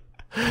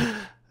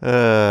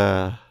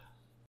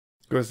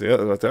course, the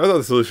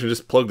other solution is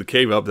just plug the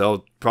cave up. The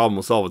problem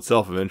will solve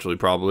itself eventually,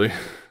 probably.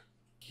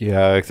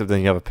 Yeah, except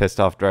then you have a pissed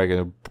off dragon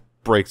who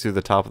breaks through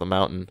the top of the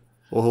mountain.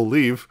 Well, he'll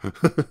leave.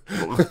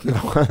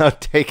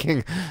 Without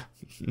taking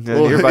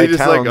nearby just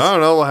towns. Like, I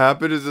don't know what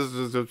happened. It's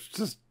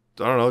just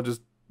I don't know,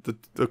 just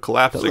the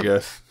collapse, I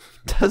guess.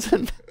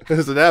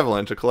 There's an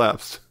avalanche. It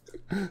collapsed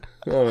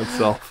on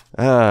itself.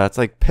 It's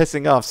like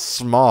pissing off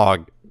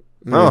Smog.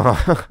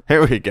 Oh,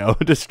 here we go.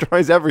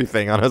 Destroys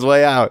everything on his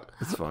way out.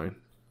 It's fine.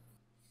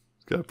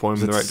 Gotta point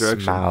him in the right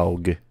direction.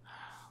 Smog.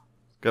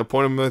 Gotta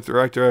point him in the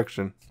right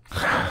direction.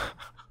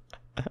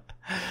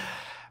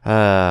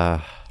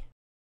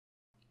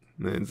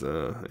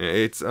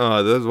 It's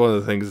that's one of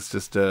the things. It's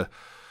just the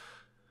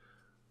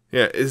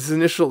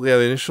initial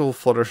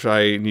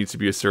Fluttershy needs to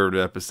be a served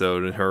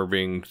episode, and her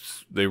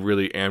they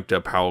really amped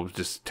up how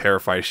just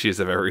terrified she is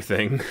of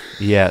everything.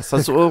 Yes,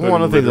 that's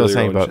one of the things I was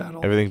saying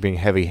about everything being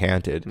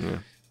heavy-handed. Yeah.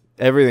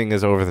 Everything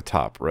is over the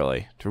top,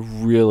 really, to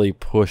really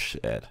push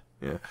it.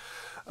 Yeah.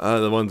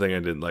 The one thing I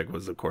didn't like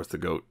was, of course, the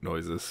goat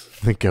noises.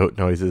 The goat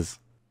noises.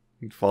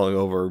 Falling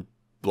over,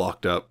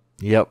 blocked up.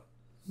 Yep.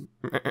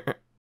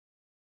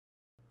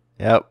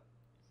 Yep.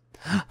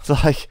 It's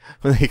like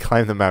when they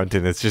climb the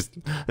mountain, they're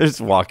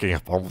just walking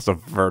up almost a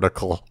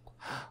vertical.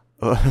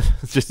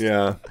 It's just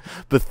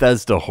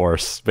Bethesda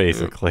horse,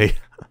 basically.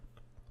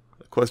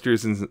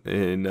 Equestria's in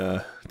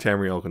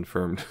Tamriel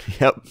confirmed.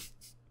 Yep.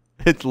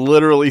 It's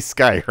literally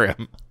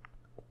Skyrim.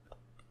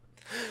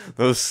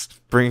 Those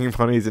bringing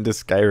ponies into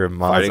Skyrim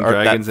mods fighting aren't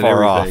dragons that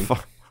far and everything.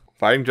 off.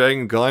 Fighting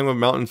dragons, climbing up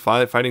mountains,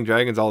 fighting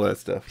dragons, all that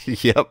stuff.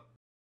 Yep.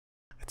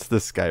 It's the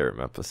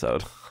Skyrim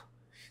episode.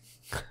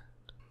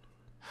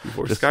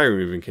 Before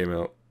Skyrim even came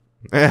out.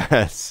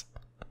 Yes.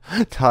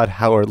 Todd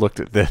Howard looked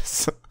at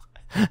this,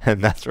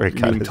 and that's where he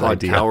got his Todd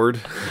idea. Coward?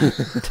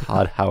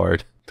 Todd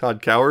Howard.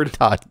 Todd Coward?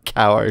 Todd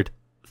Coward.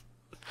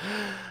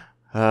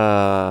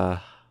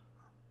 Fallout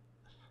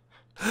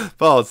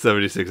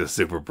 76 is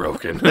super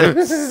broken.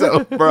 It's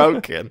so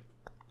broken.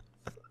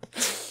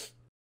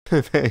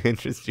 They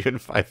interest you in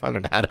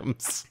 500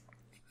 atoms.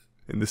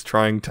 In this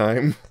trying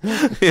time.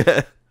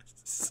 Yes.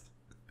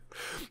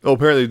 Oh,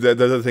 apparently the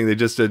other thing, they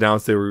just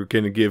announced they were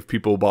going to give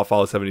people who bought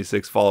Fallout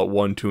 76, Fallout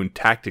 1, 2, and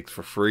Tactics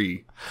for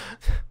free.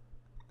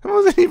 It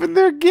wasn't even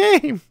their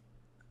game.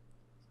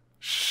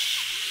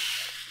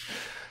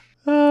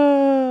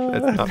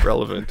 That's not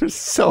relevant. They're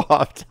so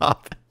off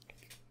topic.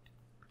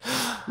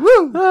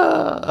 Woo!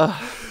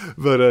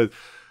 But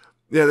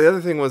the other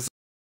thing was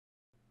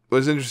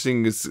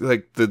interesting is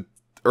like the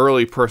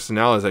early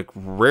personalities, like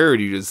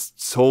Rarity,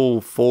 just so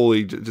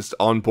fully just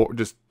on board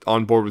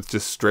with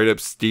just straight up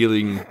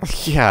stealing.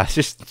 Yeah,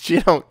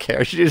 she don't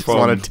care. She just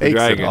want to take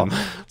it all.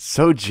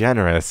 So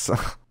generous.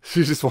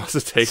 She just wants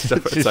to take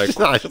stuff. It's like,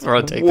 I just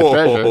want to take the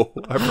treasure.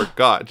 I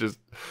forgot. Just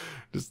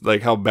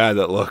like how bad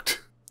that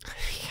looked.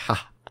 Yeah.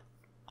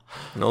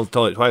 And I'll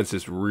tell you why it's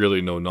just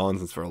really no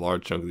nonsense for a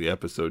large chunk of the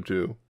episode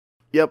too.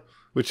 Yep.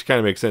 Which kind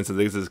of makes sense. I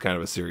think this is kind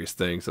of a serious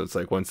thing. So it's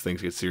like once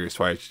things get serious,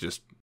 why it's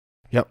just.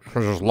 Yep,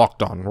 we're just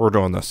locked on. We're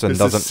doing this, and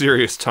this is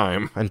serious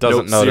time. And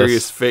doesn't notice.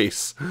 Serious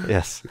face.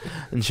 Yes,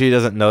 and she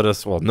doesn't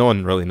notice. Well, no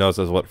one really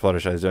notices what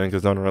Fluttershy is doing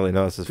because no one really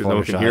notices Fluttershy. No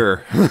one can hear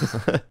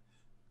her.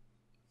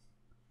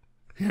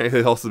 Yeah,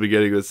 they also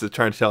beginning was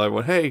trying to tell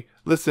everyone, "Hey,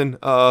 listen,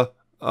 dragon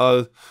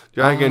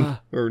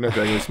or not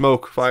dragon,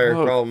 smoke, fire,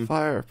 problem,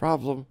 fire,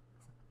 problem."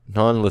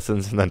 No one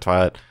listens, and then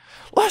Twilight,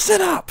 listen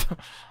up.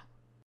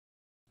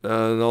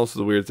 And also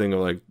the weird thing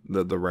of like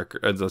the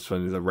record. That's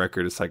funny. The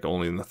record is like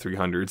only in the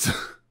 300s.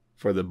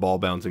 For the ball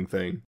bouncing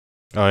thing.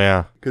 Oh,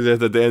 yeah. Because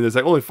at the end, it's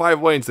like only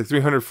 5 lanes, like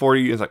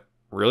 340. It's like,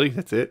 really?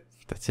 That's it?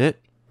 That's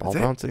it? Ball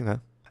That's bouncing?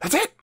 That's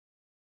it?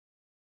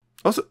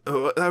 Also,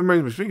 that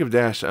reminds me, speaking of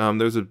Dash,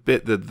 there's a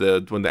bit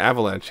that when the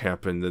avalanche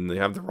happened and they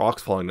have the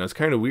rocks falling down, it's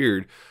kind of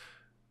weird.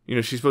 You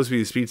know, she's supposed to be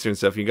the speedster and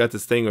stuff. You got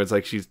this thing where it's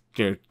like she's,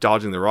 you know,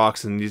 dodging the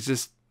rocks, and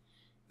there's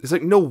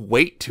like no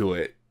weight to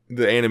it.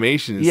 The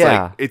animation is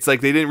it's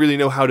like they didn't really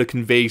know how to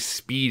convey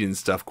speed and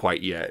stuff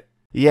quite yet.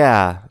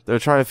 Yeah, they're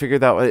trying to figure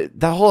that out.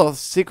 That whole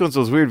sequence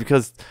was weird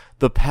because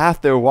the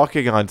path they were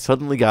walking on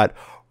suddenly got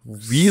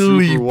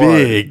really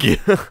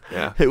big.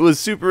 Yeah. It was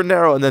super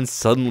narrow and then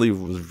suddenly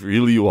was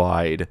really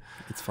wide.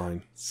 It's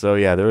fine. So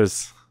yeah,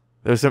 there's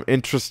some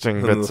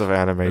interesting bits of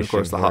animation. And of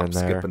course, the hop,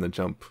 skip, and the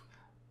jump.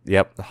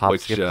 Yep, the hop,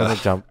 skip, and the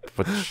jump.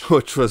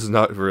 Which was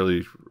not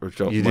really a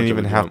jump. You didn't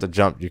even have to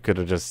jump. You could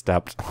have just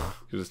stepped. You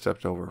could have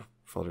stepped over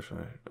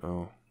Fluttershy.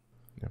 Oh.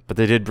 Yeah, but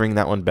they did bring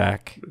that one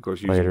back. Of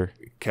course, later.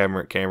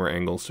 Camera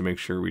angles to make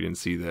sure we didn't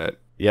see that.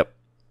 Yep.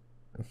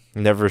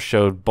 Never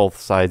showed both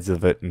sides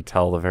of it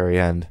until the very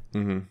end.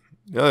 Mm-hmm.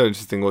 The other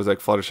interesting thing was like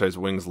Fluttershy's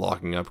wings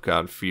locking up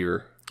out of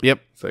fear. Yep.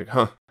 It's like,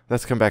 huh.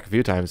 That's come back a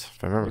few times,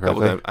 if I remember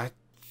correctly. I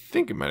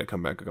think it might have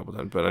come back a couple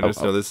times, but I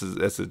just know this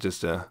is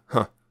just a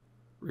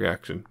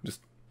reaction. Just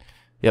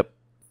yep.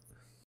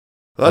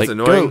 Well, that's like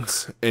annoying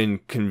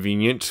and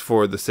convenient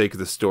for the sake of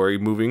the story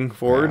moving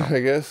forward, I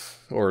guess,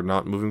 or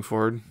not moving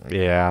forward.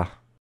 Yeah.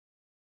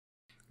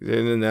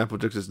 And then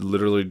Applejack just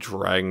literally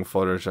dragging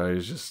Fluttershy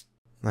is just,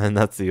 and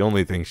that's the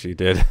only thing she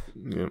did.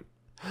 Yep.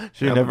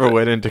 She never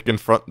went in to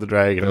confront the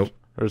dragon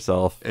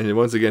herself. And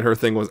once again, her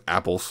thing was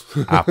apples.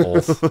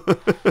 Apples.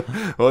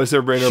 Well, it's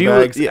her brain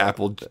bags,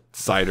 apple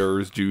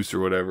ciders, juice, or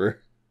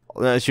whatever.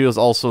 She was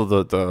also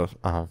the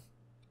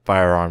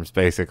firearms,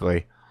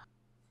 basically.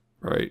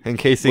 Right. In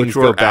case things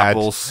go bad.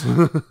 Apples.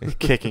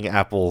 Kicking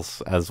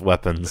apples as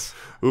weapons.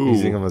 Ooh,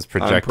 using them as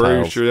projectiles. I'm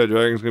pretty sure that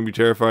dragon's going to be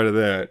terrified of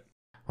that.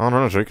 I don't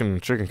know. She can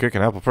kick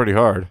an apple pretty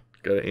hard.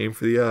 Gotta aim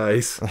for the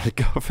eyes.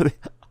 Go for the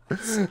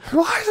eyes.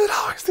 Why is it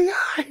always the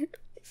eye?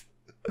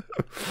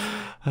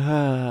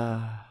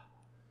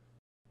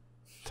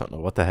 Don't know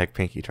what the heck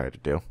Pinky tried to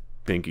do.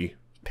 Pinky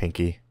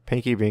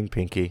being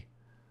Pinky.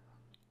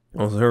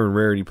 Well, her and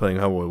Rarity playing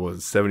how it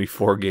was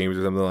 74 games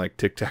or something like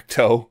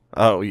tic-tac-toe.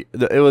 Oh, it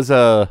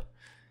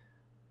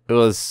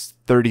was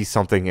 30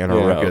 something in a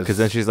row because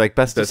then she's like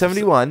best of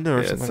 71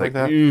 or something like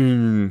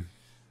that.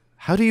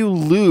 How do you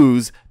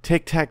lose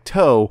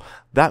tic-tac-toe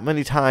that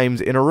many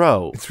times in a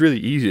row? It's really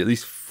easy. At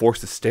least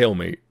force a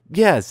stalemate.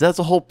 Yes, that's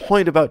the whole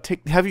point about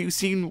have you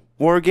seen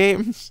war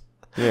games?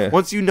 Yeah.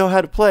 Once you know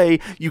how to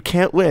play, you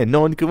can't win. No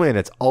one can win.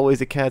 It's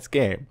always a cat's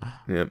game.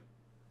 Yep.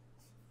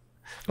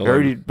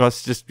 Rarity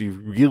must just be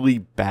really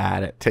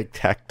bad at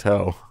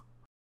tic-tac-toe.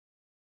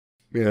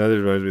 Yeah, that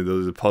reminds me, there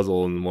was a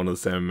puzzle in one of the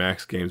Sam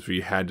Max games where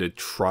you had to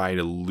try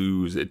to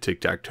lose at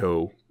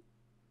tic-tac-toe.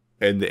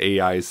 And the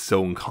AI is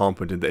so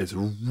incompetent that it's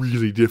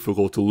really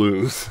difficult to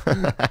lose.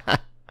 But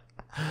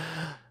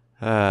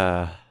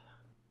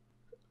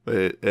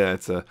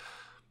yeah,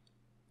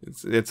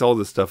 it's all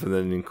this stuff, and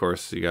then of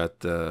course you got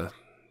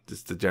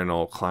just the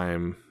general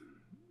climb,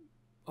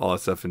 all that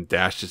stuff, and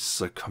Dash is just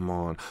like, come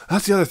on.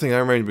 That's the other thing I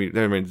remember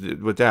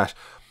with Dash.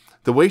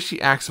 The way she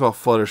acts about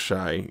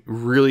Fluttershy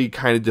really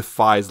kind of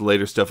defies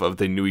later stuff of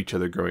they knew each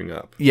other growing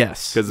up.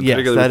 Yes, that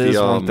is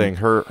one thing.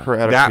 Her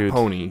attitude. That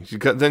pony. She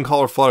doesn't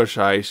call her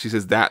Fluttershy. She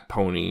says that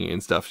pony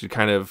and stuff. She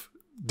kind of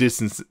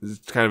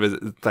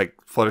like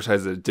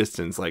Fluttershy's at a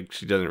distance. Like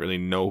she doesn't really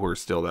know her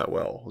still that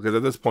well. Because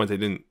at this point they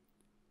didn't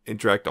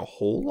interact a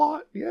whole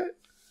lot yet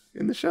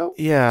in the show.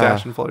 Yeah.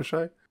 Dash and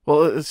Fluttershy.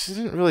 Well, she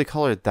didn't really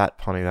call her that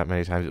pony that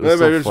many times. It was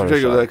still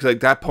Fluttershy. Like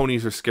that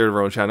ponies are scared of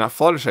her own child. Not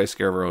Fluttershy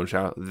scared of her own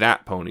child.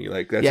 That pony.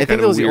 Like that's I think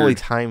that was the only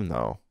time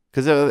though.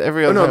 Because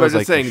every other time but was I'm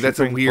like, just saying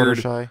that's a weird.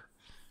 Fluttershy.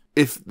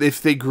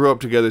 If they grew up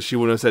together, she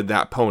wouldn't have said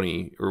that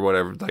pony or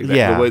whatever. Like that.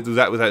 Yeah, that was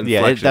that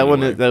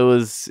inflection. Yeah, that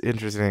was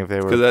interesting. If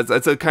they were, because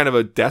that's a kind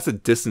of that's a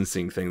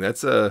distancing thing.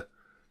 That's I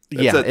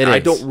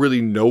don't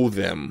really know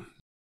them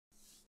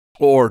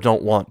or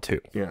don't want to.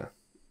 Yeah.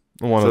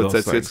 One of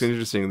those things. It's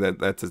interesting that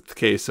that's the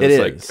case. So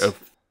it's like,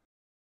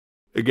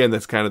 again,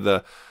 that's kind of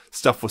the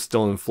stuff was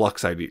still in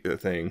flux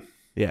thing.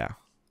 Yeah.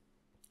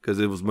 Because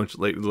it was much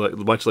later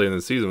in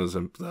the season was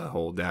the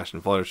whole Dash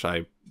and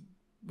Fluttershy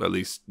at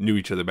least knew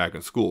each other back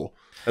in school.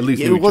 At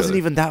least it wasn't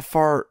even that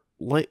far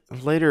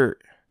later.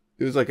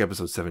 It was like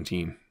episode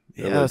 17.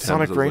 Yeah,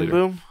 Sonic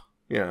Rainboom.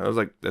 Yeah, I was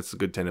like, that's a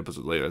good 10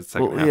 episodes later. That's the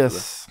second half of the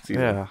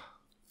season. Yeah.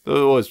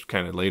 So it was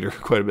kind of later,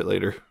 quite a bit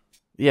later.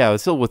 Yeah, it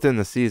was still within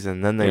the season.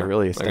 Then they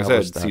really established like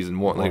I said, season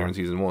one, later in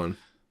season 1.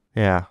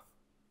 Yeah.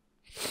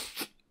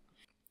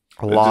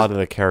 A lot of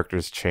the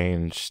characters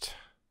changed.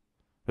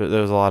 There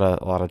was a lot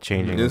of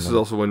changing. This is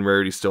also when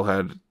Rarity still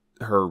had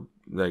her,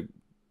 like,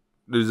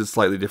 there's a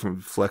slightly different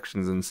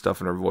inflections and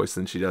stuff in her voice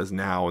than she does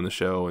now in the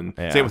show. And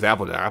same with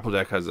Applejack.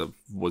 Applejack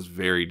was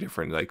very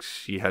different. Like,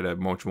 she had a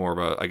much more of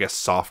a, I guess,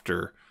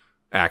 softer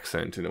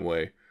accent in a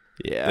way.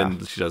 Yeah.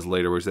 Than she does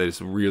later, where they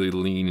just really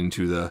lean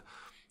into the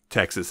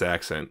Texas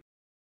accent.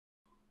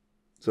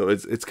 So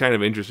it's kind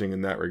of interesting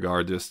in that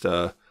regard, just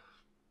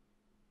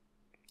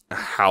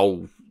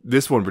how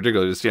this one in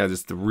particular,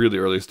 just the really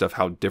early stuff,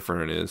 how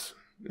different it is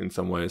in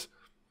some ways.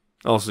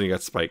 Also, you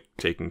got Spike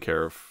taking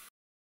care of.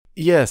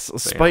 Yes,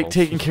 Spike animals.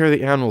 taking care of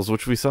the animals,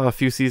 which we saw a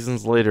few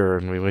seasons later,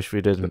 and we wish we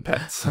The didn't.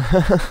 pets.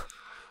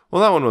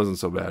 Well, that one wasn't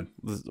so bad.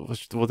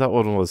 Well, that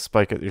one was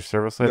Spike at your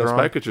service later on?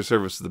 Spike at your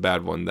service is the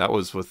bad one. That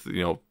was with,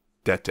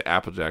 debt to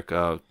Applejack.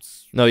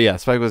 No, yeah,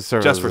 Spike was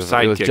service. Just for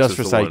sidekicks. It was just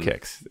for was the one.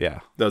 sidekicks,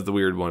 yeah. That was the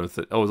weird one. With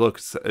oh, look,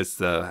 it's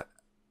the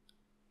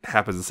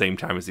happens the same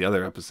time as the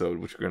other episode,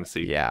 which we're going to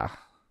see. Yeah.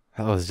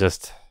 That was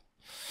just...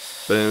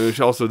 But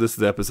which also, this is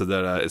the episode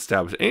that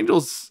established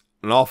Angel's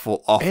an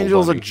awful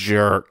Angel's bunny. a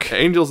jerk.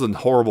 Angel's a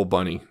horrible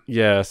bunny.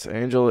 Yes,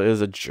 Angel is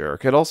a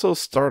jerk. It also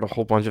started a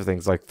whole bunch of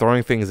things, like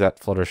throwing things at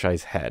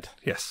Fluttershy's head.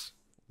 Yes.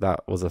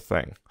 That was a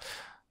thing.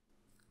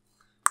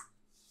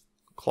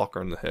 Clock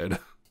her on the head.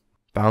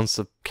 Bounce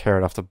a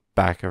carrot off the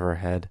back of her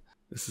head.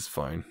 This is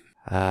fine.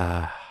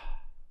 Ah.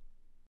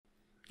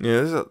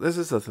 Yeah, this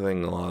is the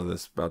thing. A lot of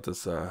this about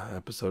this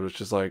episode. It's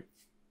just like,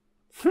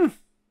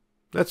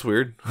 that's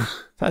weird.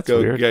 That's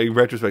weird. Yeah, in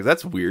retrospect,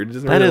 that's weird. It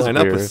doesn't That really is line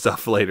up weird. with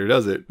stuff later,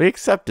 does it? We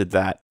accepted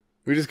that.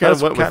 We just kind of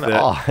That's went with kind of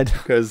that odd.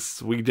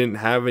 because we didn't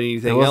have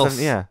anything It wasn't,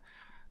 else. yeah.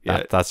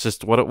 Yeah. That's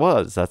just what it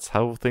was. That's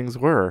how things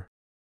were.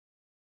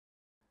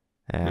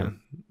 Yeah.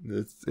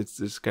 It's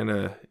just kind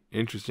of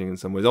interesting in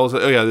some ways. Also,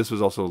 oh yeah, this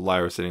was also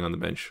Lyra sitting on the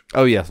bench.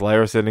 Oh, yes,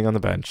 Lyra sitting on the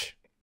bench.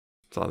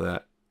 Saw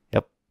that.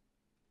 Yep.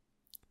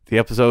 The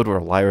episode where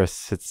Lyra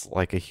sits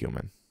like a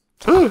human.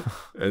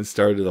 And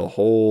started a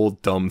whole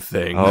dumb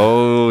thing.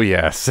 Oh,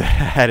 yes.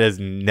 That has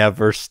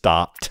never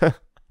stopped.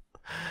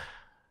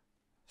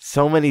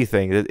 So many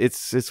things.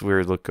 It's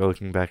weird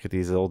looking back at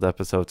these old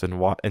episodes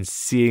and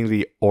seeing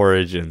the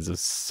origins of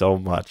so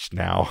much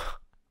now.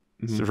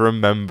 Mm-hmm. Just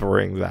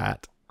remembering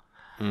that.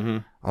 Mm-hmm.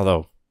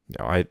 Although,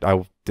 I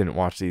didn't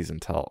watch these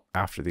until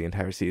after the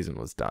entire season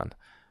was done.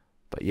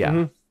 But yeah.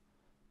 Mm-hmm.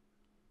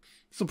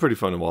 Still pretty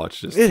fun to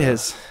watch. Just, It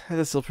is. It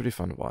is still pretty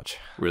fun to watch.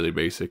 Really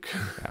basic.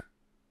 Yeah.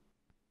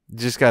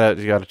 You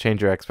gotta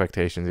change your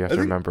expectations. You have to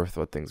remember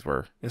what things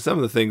were. And some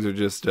of the things are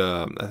just,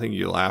 I think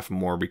you laugh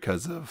more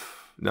because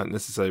of not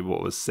necessarily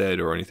what was said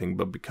or anything,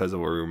 but because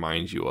of what it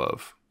reminds you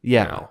of.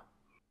 Yeah. Now.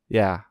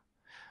 Yeah.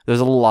 There's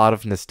a lot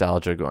of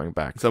nostalgia going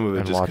back. Some of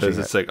it just because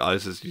it's like, oh,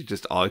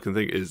 all I can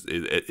think is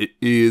it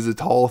is a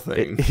tall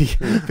thing.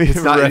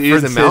 It's not. It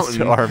is a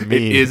mountain.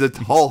 It is a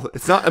tall.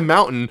 It's not a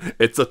mountain.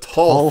 It's a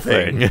tall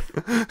thing.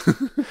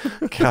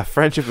 God,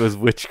 Friendship was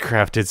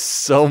witchcrafted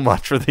so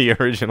much for the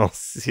original.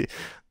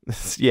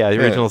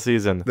 Original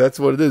season. That's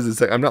what it is. It's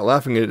like I'm not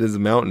laughing at it as a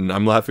mountain.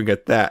 I'm laughing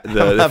at that.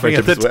 I'm laughing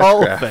at the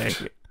tall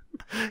thing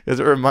because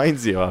it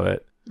reminds you of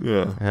it.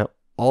 Yeah. Yep.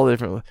 All the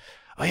different.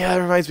 Oh yeah, it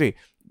reminds me.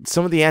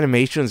 Some of the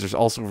animations are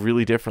also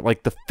really different.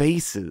 Like the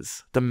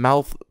faces, the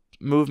mouth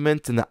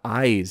movement, and the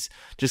eyes.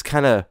 Just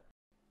kind of.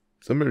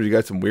 Sometimes you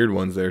got some weird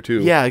ones there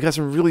too. Yeah, I got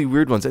some really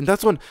weird ones, and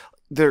that's when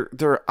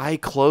their eye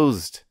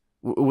closed.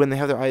 When they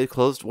have their eye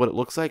closed, what it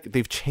looks like,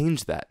 they've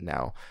changed that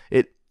now.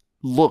 It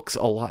looks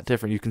a lot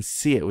different. You can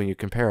see it when you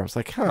compare them. It's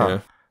like,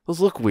 those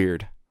look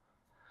weird.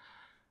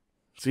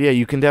 So yeah,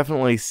 you can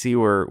definitely see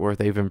where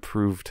they've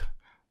improved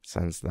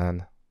since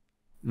then.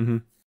 Mm-hmm.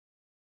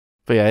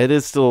 But yeah, it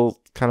is still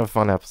kind of a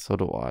fun episode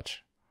to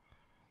watch.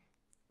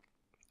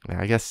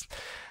 Yeah, I guess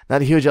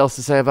not a huge else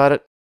to say about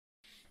it.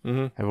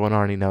 Mm-hmm. Everyone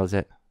already knows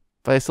it.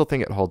 But I still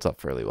think it holds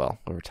up fairly well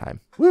over time.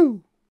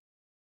 Woo!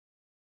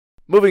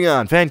 Moving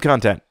on, fan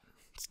content.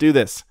 Let's do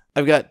this.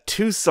 I've got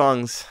 2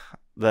 songs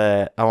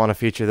that I want to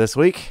feature this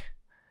week,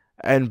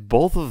 and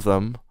both of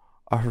them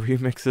are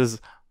remixes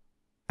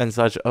and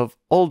such of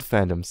old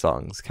fandom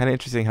songs. Kind of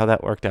interesting how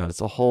that worked out.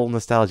 It's a whole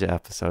nostalgia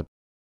episode.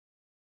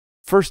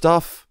 First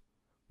off,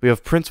 we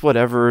have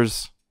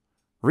PrinceWhateverer's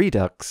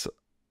Redux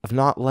of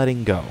Not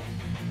Letting Go.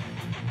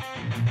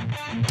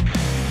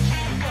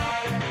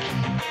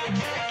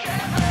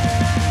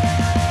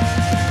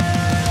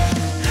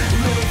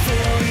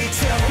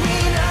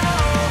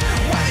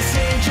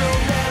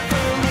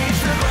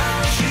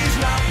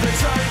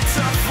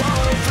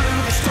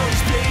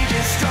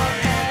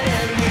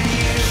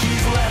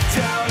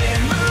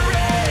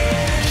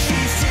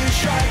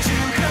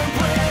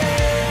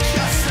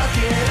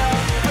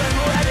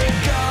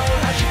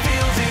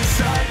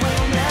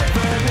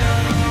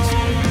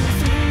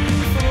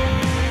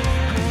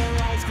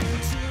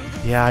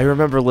 Yeah, I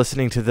remember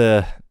listening to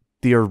the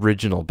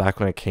original back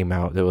when it came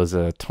out. It was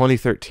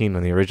 2013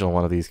 when the original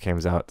one of these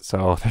came out.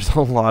 So there's a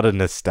lot of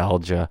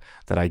nostalgia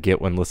that I get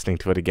when listening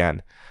to it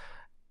again.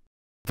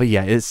 But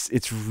yeah,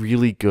 it's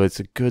really good. It's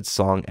a good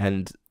song,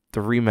 and the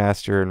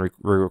remaster and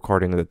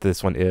re-recording that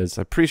this one is,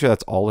 I'm pretty sure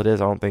that's all it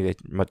is. I don't think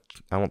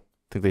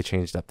they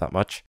changed up that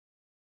much.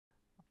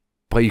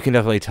 But you can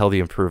definitely tell the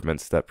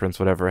improvements that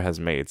PrinceWhateverer has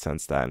made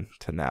since then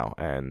to now,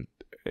 and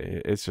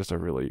it's just a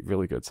really,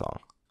 really good song.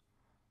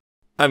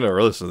 I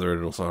never listened to the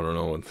original song. I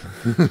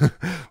don't know.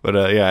 But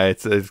yeah,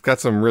 it's got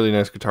some really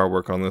nice guitar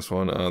work on this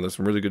one. There's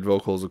some really good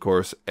vocals, of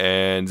course,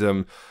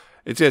 and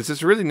it's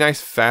just a really nice,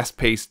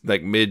 fast-paced,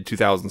 like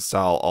mid-2000s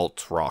style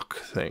alt rock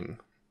thing.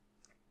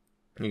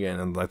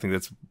 Again, and I think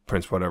that's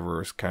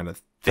PrinceWhateverer's kind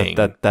of thing.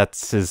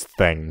 That's his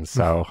thing.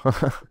 So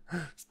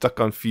Stuck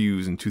on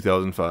Fuse in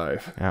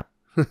 2005. Yeah.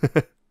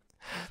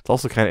 It's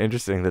also kind of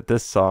interesting that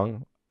this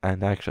song,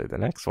 and actually the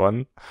next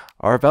one,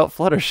 are about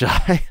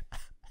Fluttershy.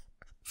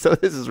 So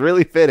this is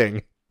really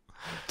fitting.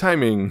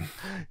 Timing.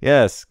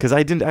 Yes, because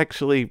I didn't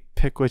actually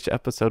pick which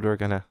episode we're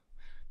going to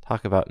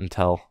talk about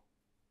until,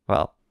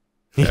 well,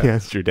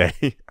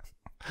 yesterday.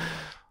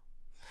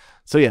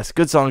 So yes,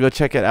 good song. Go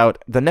check it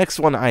out. The next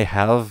one I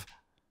have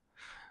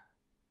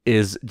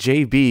is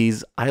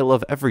JayB's I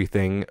Love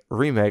Everything,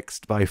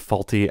 remixed by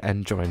Faulty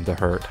and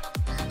JoinedTheHerd.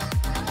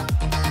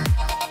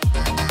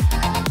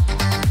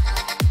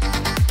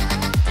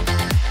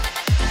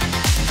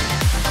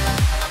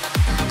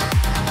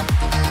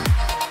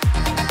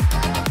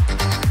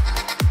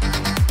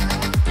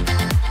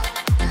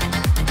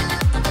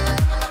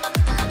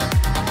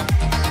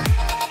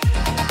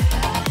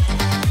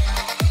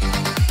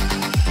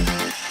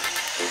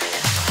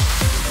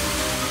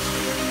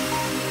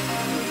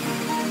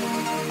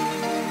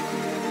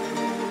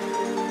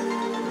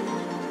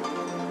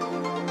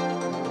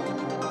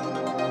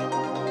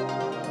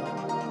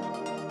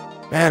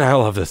 Man, I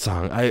love this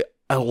song. I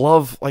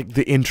love like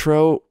the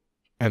intro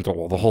and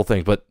the whole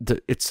thing, but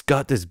it's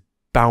got this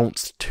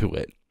bounce to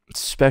it,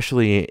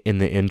 especially in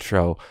the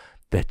intro,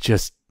 that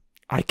just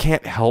I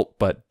can't help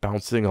but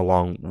bouncing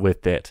along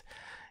with it.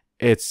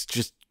 It's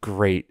just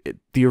great.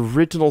 The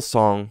original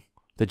song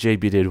that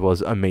JayB did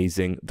was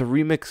amazing. The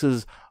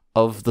remixes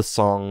of the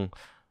song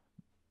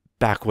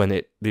back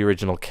when the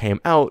original came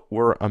out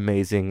were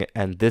amazing,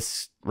 and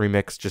this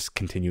remix just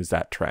continues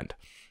that trend.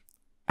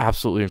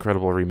 Absolutely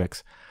incredible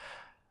remix.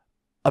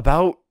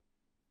 About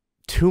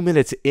 2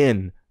 minutes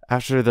in,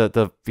 after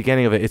the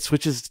beginning of it, it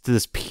switches to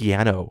this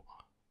piano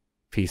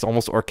piece,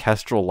 almost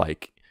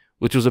orchestral-like,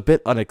 which was a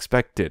bit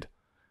unexpected,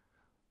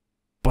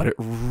 but it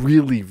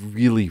really,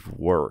 really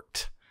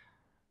worked.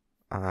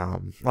 I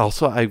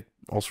also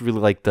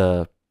really like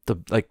the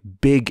like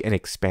big and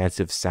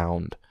expansive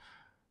sound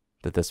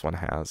that this one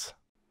has.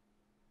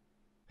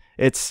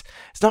 It's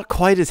not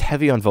quite as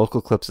heavy on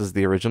vocal clips as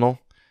the original.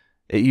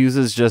 It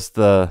uses just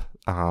the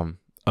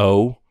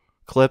O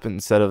clip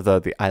instead of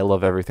the I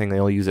Love Everything. They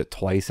only use it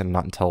twice and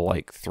not until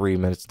like 3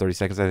 minutes 30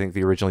 seconds. I think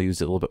the original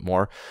used it a little bit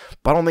more,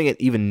 but I don't think it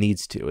even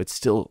needs to. It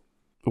still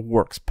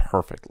works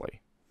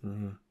perfectly.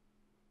 Mm-hmm.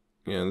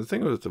 Yeah, the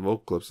thing with the vocal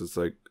clips is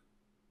like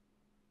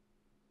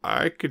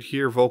I could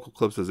hear vocal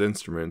clips as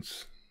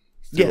instruments.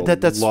 Still, yeah,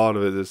 that's a lot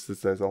of it.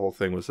 The whole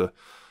thing was a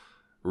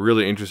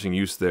really interesting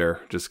use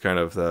there. Just kind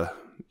of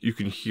you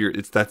can hear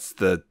that's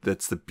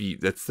the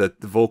beat. The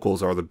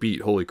vocals are the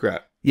beat. Holy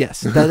crap.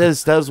 Yes, that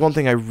is one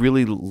thing I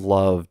really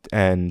loved,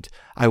 and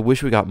I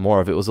wish we got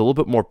more of. It was a little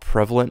bit more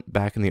prevalent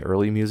back in the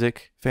early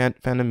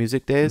fandom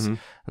music days,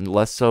 and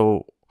less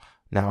so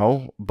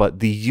now. But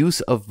the use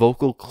of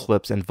vocal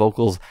clips and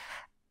vocals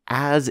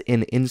as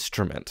an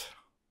instrument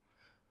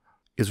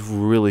is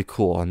really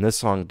cool, and this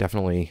song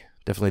definitely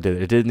did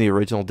it. It did in the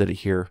original, did it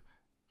here,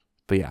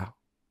 but yeah,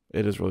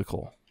 it is really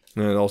cool.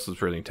 And it also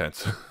is really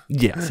intense.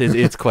 Yes,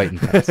 it's quite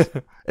intense.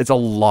 It's a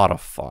lot of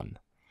fun.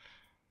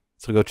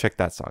 So go check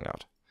that song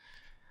out.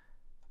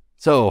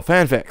 So,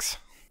 fanfics.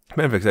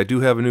 Fanfics, I do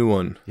have a new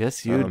one.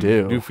 Yes, you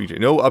do. New feature.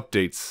 No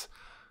updates.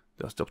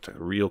 Just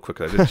real quick.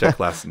 I did check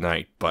last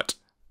night, but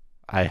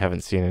I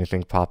haven't seen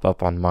anything pop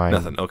up on mine.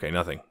 Nothing. Okay,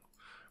 nothing.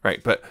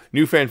 Right, but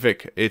new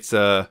fanfic. It's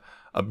A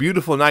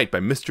Beautiful Night by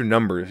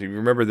MrNumbers. If you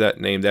remember that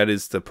name, that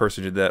is the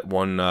person who did that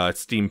one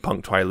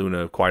Steampunk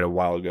Twiluna quite a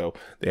while ago.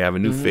 They have a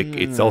new fic.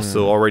 It's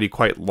also already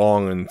quite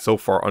long and so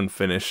far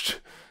unfinished.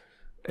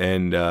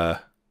 And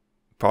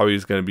probably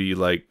is going to be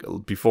like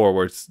before,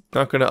 where it's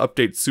not going to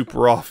update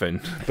super often,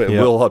 but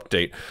it will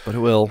update. But it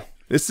will.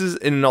 This is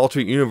in an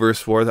alternate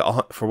universe where,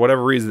 for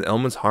whatever reason,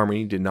 Element's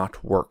Harmony did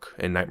not work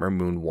in Nightmare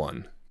Moon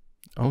 1.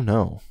 Oh,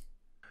 no.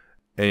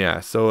 And yeah,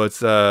 so it's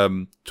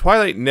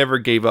Twilight never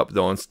gave up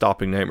though on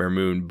stopping Nightmare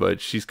Moon,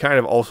 but she's kind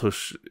of also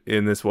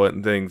in this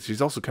one thing.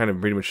 She's also kind of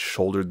pretty much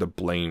shouldered the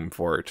blame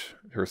for it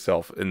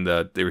herself, and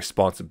the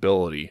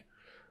responsibility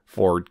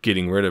for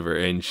getting rid of her.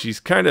 And she's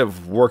kind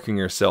of working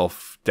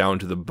herself down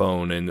to the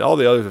bone, and all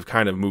the others have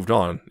kind of moved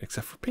on,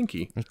 except for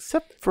Pinky.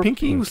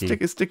 Pinky was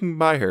sticking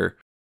by her.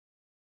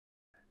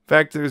 In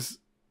fact,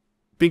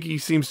 Pinky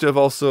seems to have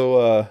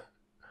also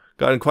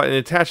gotten quite an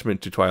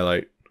attachment to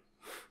Twilight.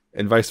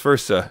 And vice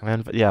versa.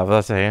 And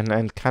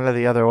kind of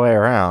the other way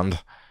around.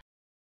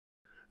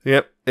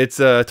 Yep, it's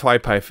a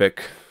Twi-Pi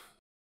fic.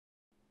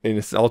 In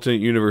this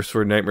alternate universe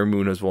where Nightmare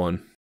Moon has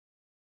won.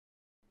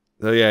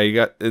 So yeah, you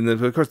got, and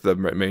then of course the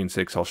main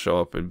six all show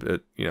up,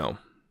 and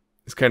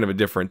it's kind of a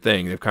different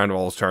thing. They've kind of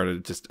all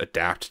started to just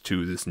adapt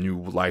to this new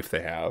life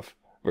they have.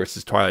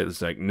 Versus Twilight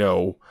is like,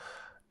 no,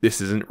 this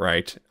isn't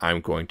right.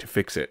 I'm going to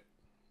fix it.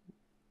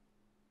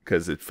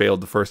 Because it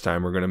failed the first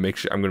time. I'm going to make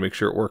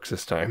sure it works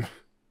this time.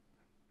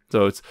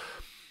 So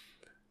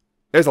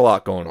there's a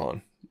lot going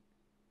on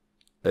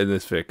in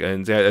this fic,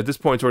 and at this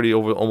point it's already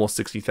over almost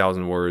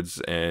 60,000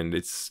 words, and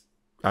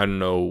I don't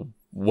know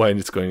when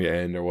it's going to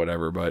end or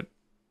whatever, but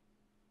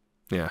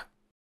yeah,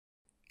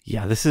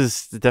 this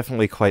is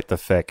definitely quite the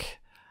fic.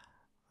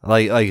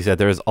 Like you said,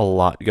 there's a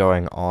lot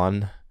going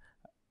on,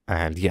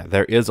 And yeah,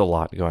 there is a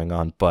lot going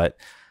on, but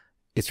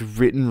it's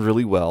written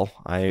really well.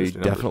 I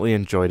definitely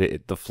enjoyed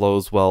it. The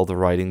flow's well, the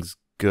writing's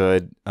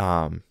good.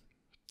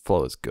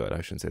 Flow is good.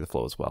 I shouldn't say the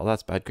flow is well.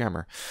 That's bad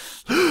grammar.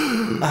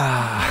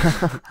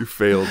 You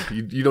failed.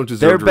 You don't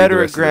deserve to read the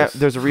rest of this.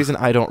 There's a reason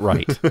I don't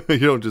write. You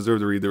don't deserve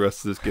to read the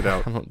rest of this. Get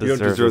out. You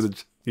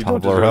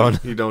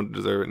don't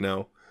deserve it.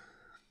 No.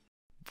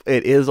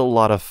 It is a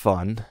lot of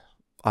fun.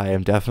 I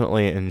am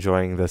definitely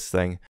enjoying this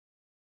thing.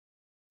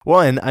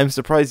 One, I'm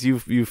surprised you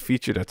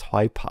featured a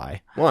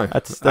Twi-Pie. Why?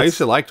 I used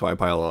to like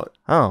Twi-Pie a lot.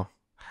 Oh.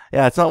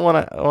 Yeah, it's not one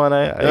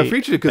I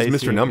featured it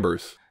because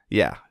MrNumbers.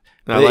 Yeah.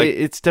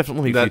 It's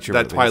definitely featured.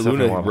 That Twi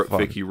Luna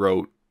fic he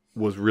wrote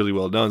was really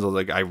well done. So I was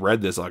like, I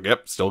read this. Like,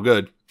 yep, still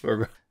good.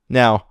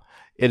 Now,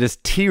 it is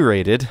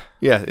T-rated.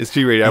 Yeah, it's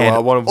T-rated. I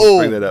want to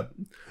bring that up.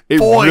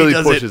 It really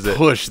pushes it.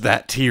 Push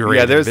that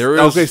T-rating. Yeah, I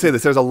was going to say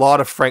this. There's a lot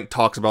of frank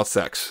talks about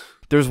sex.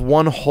 There's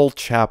one whole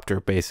chapter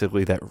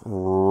basically that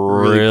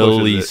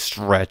really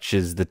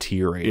stretches the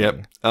T rating.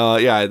 Yep.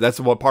 Yeah, that's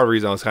part of the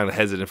reason I was kind of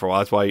hesitant for a while.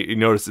 That's why you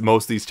notice that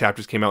most of these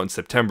chapters came out in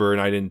September,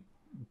 and I didn't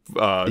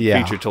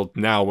feature till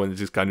now when it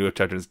just got a new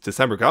chapter in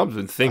December. Because I've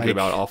been thinking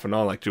about it off and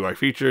on, like, do I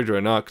feature, do I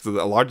not?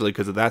 Largely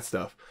because of that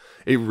stuff.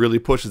 It really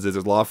pushes it.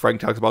 There's a lot of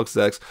frank talks about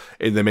sex,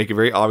 and they make it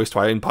very obvious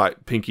Twilight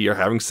and Pinky are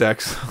having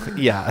sex.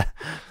 Yeah.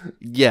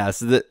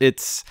 Yes,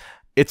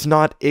 it's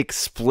not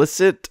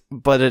explicit,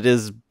 but it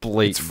is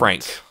blatant. It's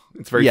frank.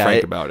 It's very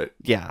frank about it.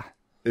 Yeah.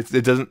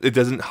 It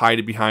doesn't hide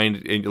it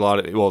behind a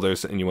lot of, well,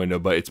 there's innuendo,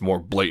 but it's more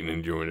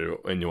blatant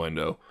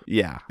innuendo.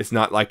 Yeah. It's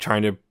not like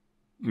trying to,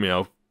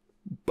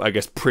 I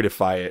guess,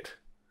 prettify it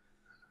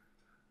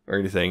or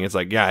anything. It's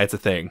like, yeah, it's a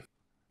thing.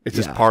 It's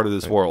just part of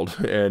this world.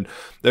 And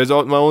my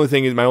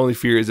only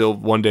fear is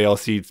one day I'll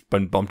see it's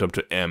been bumped up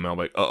to M. And I'm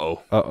like,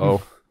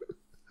 uh-oh.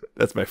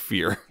 That's my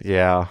fear.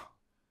 Yeah.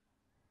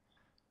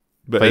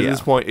 But at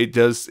this point, it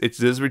does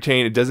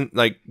retain. It doesn't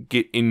like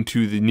get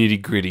into the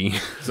nitty gritty.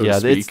 So to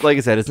speak. It's like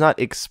I said, it's not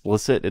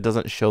explicit. It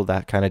doesn't show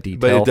that kind of detail.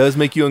 But it does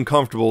make you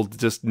uncomfortable to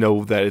just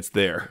know that it's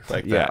there,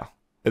 like that. Yeah.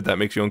 If that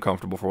makes you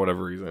uncomfortable for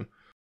whatever reason.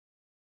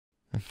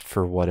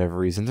 For whatever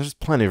reason, there's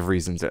plenty of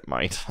reasons it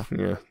might.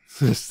 Yeah,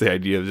 just the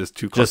idea of just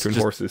two cartoon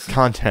horses.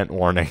 Content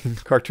warning.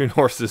 Cartoon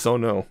horses. Oh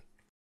no.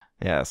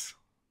 Yes.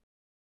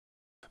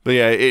 But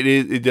yeah,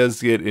 it does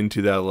get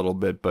into that a little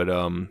bit, but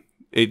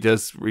it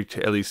does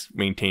at least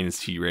maintain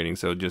its T rating,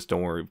 so just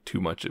don't worry too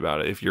much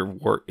about it. If you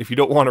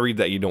don't want to read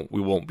that, we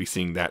won't be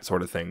seeing that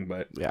sort of thing.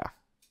 But yeah,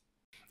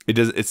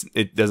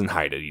 it doesn't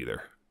hide it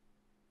either.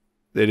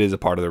 It is a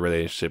part of the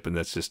relationship, and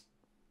that's just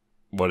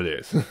what it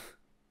is.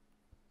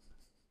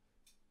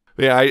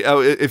 Yeah,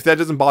 if that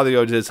doesn't bother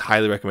you, I just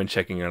highly recommend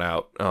checking it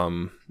out.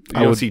 You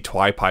don't see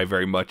Twi-Pie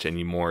very much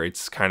anymore.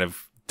 It's kind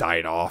of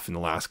died off in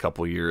the last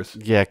couple of years.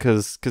 Yeah,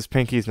 because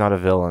Pinky's not a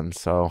villain,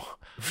 so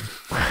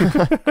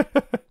I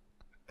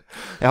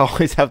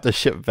always have to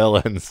ship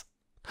villains.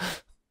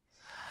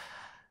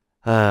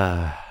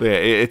 Yeah,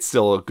 it's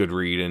still a good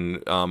read,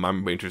 and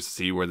I'm interested to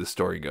see where the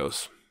story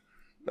goes.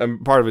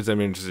 Part of it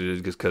I'm interested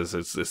in just because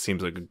it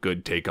seems like a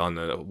good take on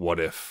the what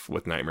if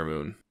with Nightmare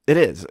Moon. It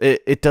is.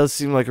 It does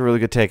seem like a really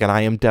good take, and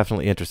I am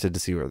definitely interested to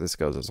see where this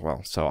goes as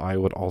well. So I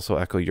would also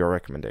echo your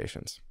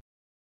recommendations.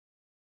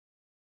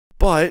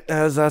 But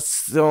as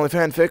that's the only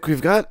fanfic we've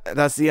got,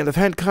 that's the end of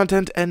fan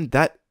content, and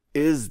that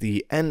is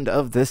the end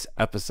of this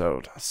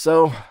episode.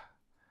 So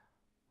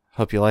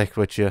hope you like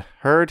what you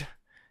heard.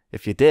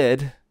 If you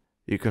did,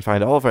 you can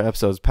find all of our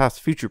episodes,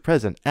 past, future,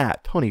 present,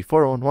 at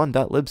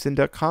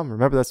pony411.libsyn.com.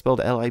 Remember, that's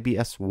spelled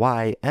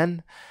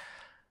Libsyn.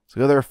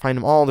 So go there, find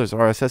them all. There's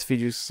RSS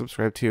feeds you can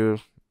subscribe to.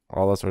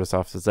 All that sort of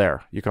stuff is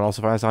there. You can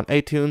also find us on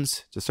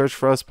iTunes. Just search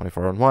for us,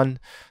 Pony411.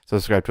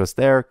 Subscribe to us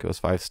there. Give us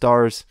 5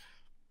 stars.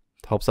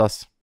 It helps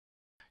us.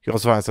 You can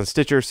also find us on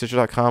Stitcher,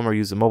 Stitcher.com, or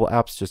use the mobile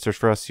apps. Just search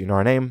for us. You know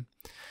our name.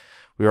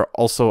 We are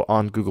also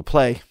on Google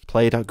Play.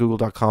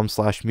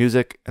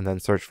 Play.google.com/music, and then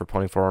search for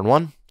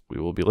Pony411. We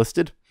will be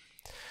listed.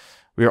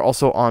 We are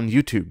also on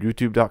YouTube.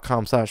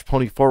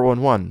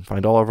 YouTube.com/Pony411.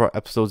 Find all of our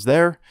episodes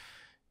there.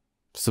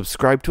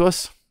 Subscribe to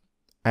us.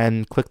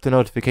 And click the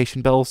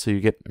notification bell so you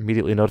get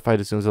immediately notified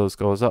as soon as those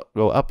go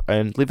up.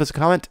 And leave us a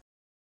comment.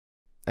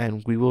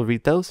 And we will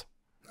read those.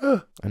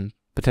 And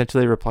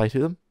potentially reply to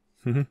them.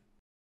 Mm-hmm.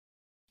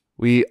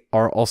 We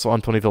are also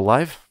on Ponyville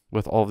Live.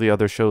 With all the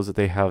other shows that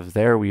they have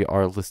there, we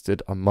are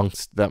listed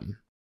amongst them.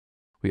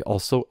 We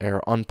also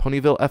air on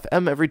Ponyville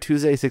FM every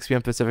Tuesday, 6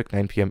 p.m. Pacific,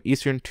 9 p.m.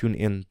 Eastern. Tune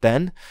in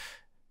then.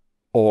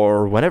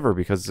 Or whenever,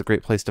 because it's a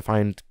great place to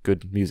find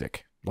good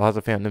music. Lots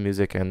of fandom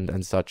music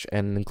and such,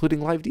 and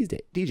including live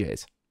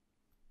DJs.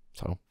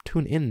 So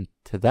tune in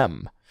to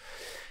them.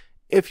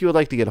 If you would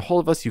like to get a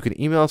hold of us, you can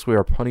email us. We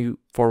are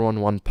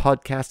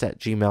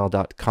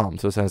pony411podcast@gmail.com.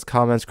 So send us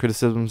comments,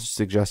 criticisms,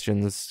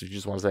 suggestions. If you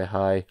just want to say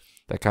hi,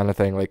 that kind of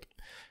thing. Like,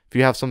 if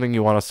you have something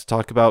you want us to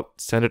talk about,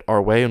 send it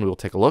our way and we will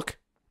take a look.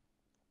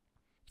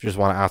 If you just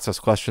want to ask us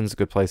questions, a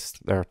good place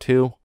there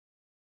too.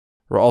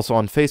 We're also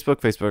on Facebook,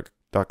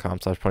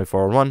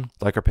 facebook.com/pony411.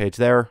 Like our page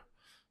there.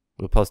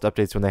 We'll post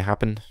updates when they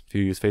happen. If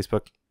you use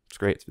Facebook, it's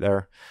great. It's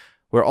there.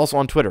 We're also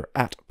on Twitter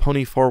at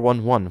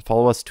Pony411.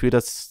 Follow us, tweet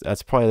us.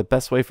 That's probably the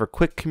best way for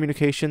quick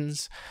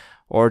communications,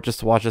 or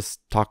just watch us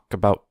talk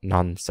about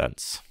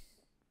nonsense.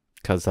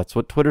 Because that's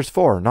what Twitter's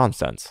for,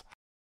 nonsense.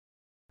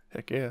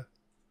 Heck yeah.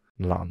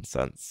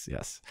 Nonsense,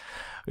 yes.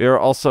 You can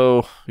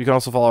also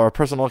follow our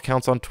personal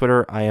accounts on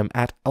Twitter. I am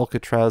at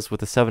Alca7raz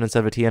with a 7 and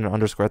 17 and an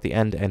underscore at the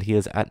end, and he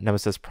is at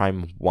Nemesis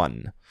Prime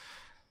 1.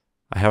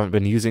 I haven't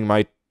been using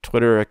my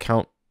Twitter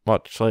account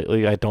much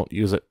lately. I don't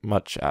use it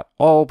much at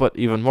all, but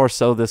even more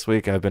so this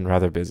week, I've been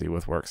rather busy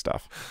with work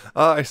stuff.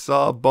 I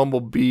saw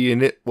Bumblebee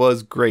and it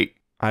was great.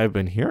 I've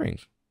been hearing.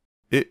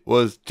 It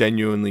was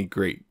genuinely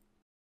great.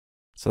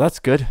 So that's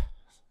good.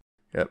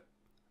 Yep.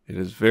 It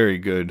is very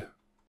good.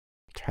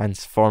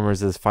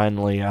 Transformers is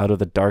finally out of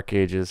the dark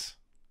ages.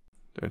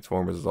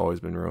 Transformers has always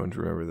been ruined.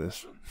 Remember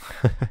this.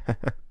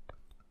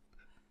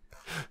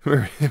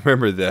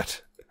 Remember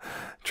that.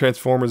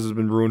 Transformers has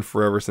been ruined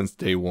forever since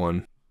day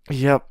one.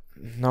 Yep.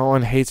 No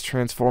one hates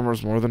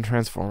Transformers more than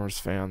Transformers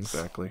fans.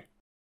 Exactly.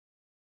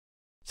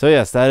 So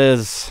yes, that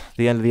is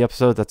the end of the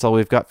episode. That's all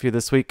we've got for you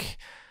this week.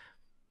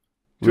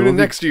 Tune in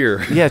next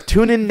year. Yeah,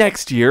 tune in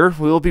next year.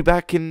 We will be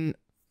back in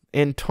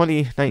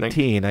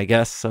 2019, I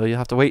guess. So you'll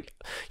have to wait.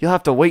 You'll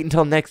have to wait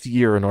until next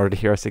year in order to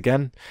hear us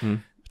again,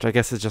 which I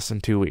guess is just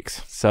in 2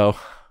 weeks. So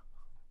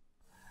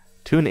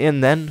tune in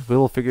then. We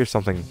will figure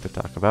something to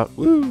talk about.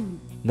 Woo!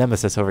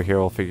 Nemesis over here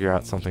will figure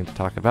out something to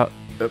talk about.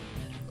 Yep.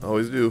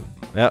 Always do.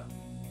 Yep.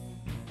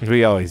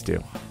 We always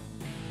do.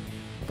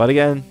 But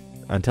again,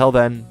 until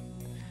then,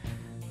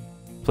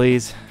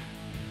 please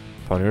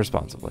pony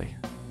responsibly.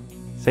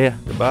 See ya.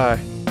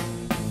 Goodbye.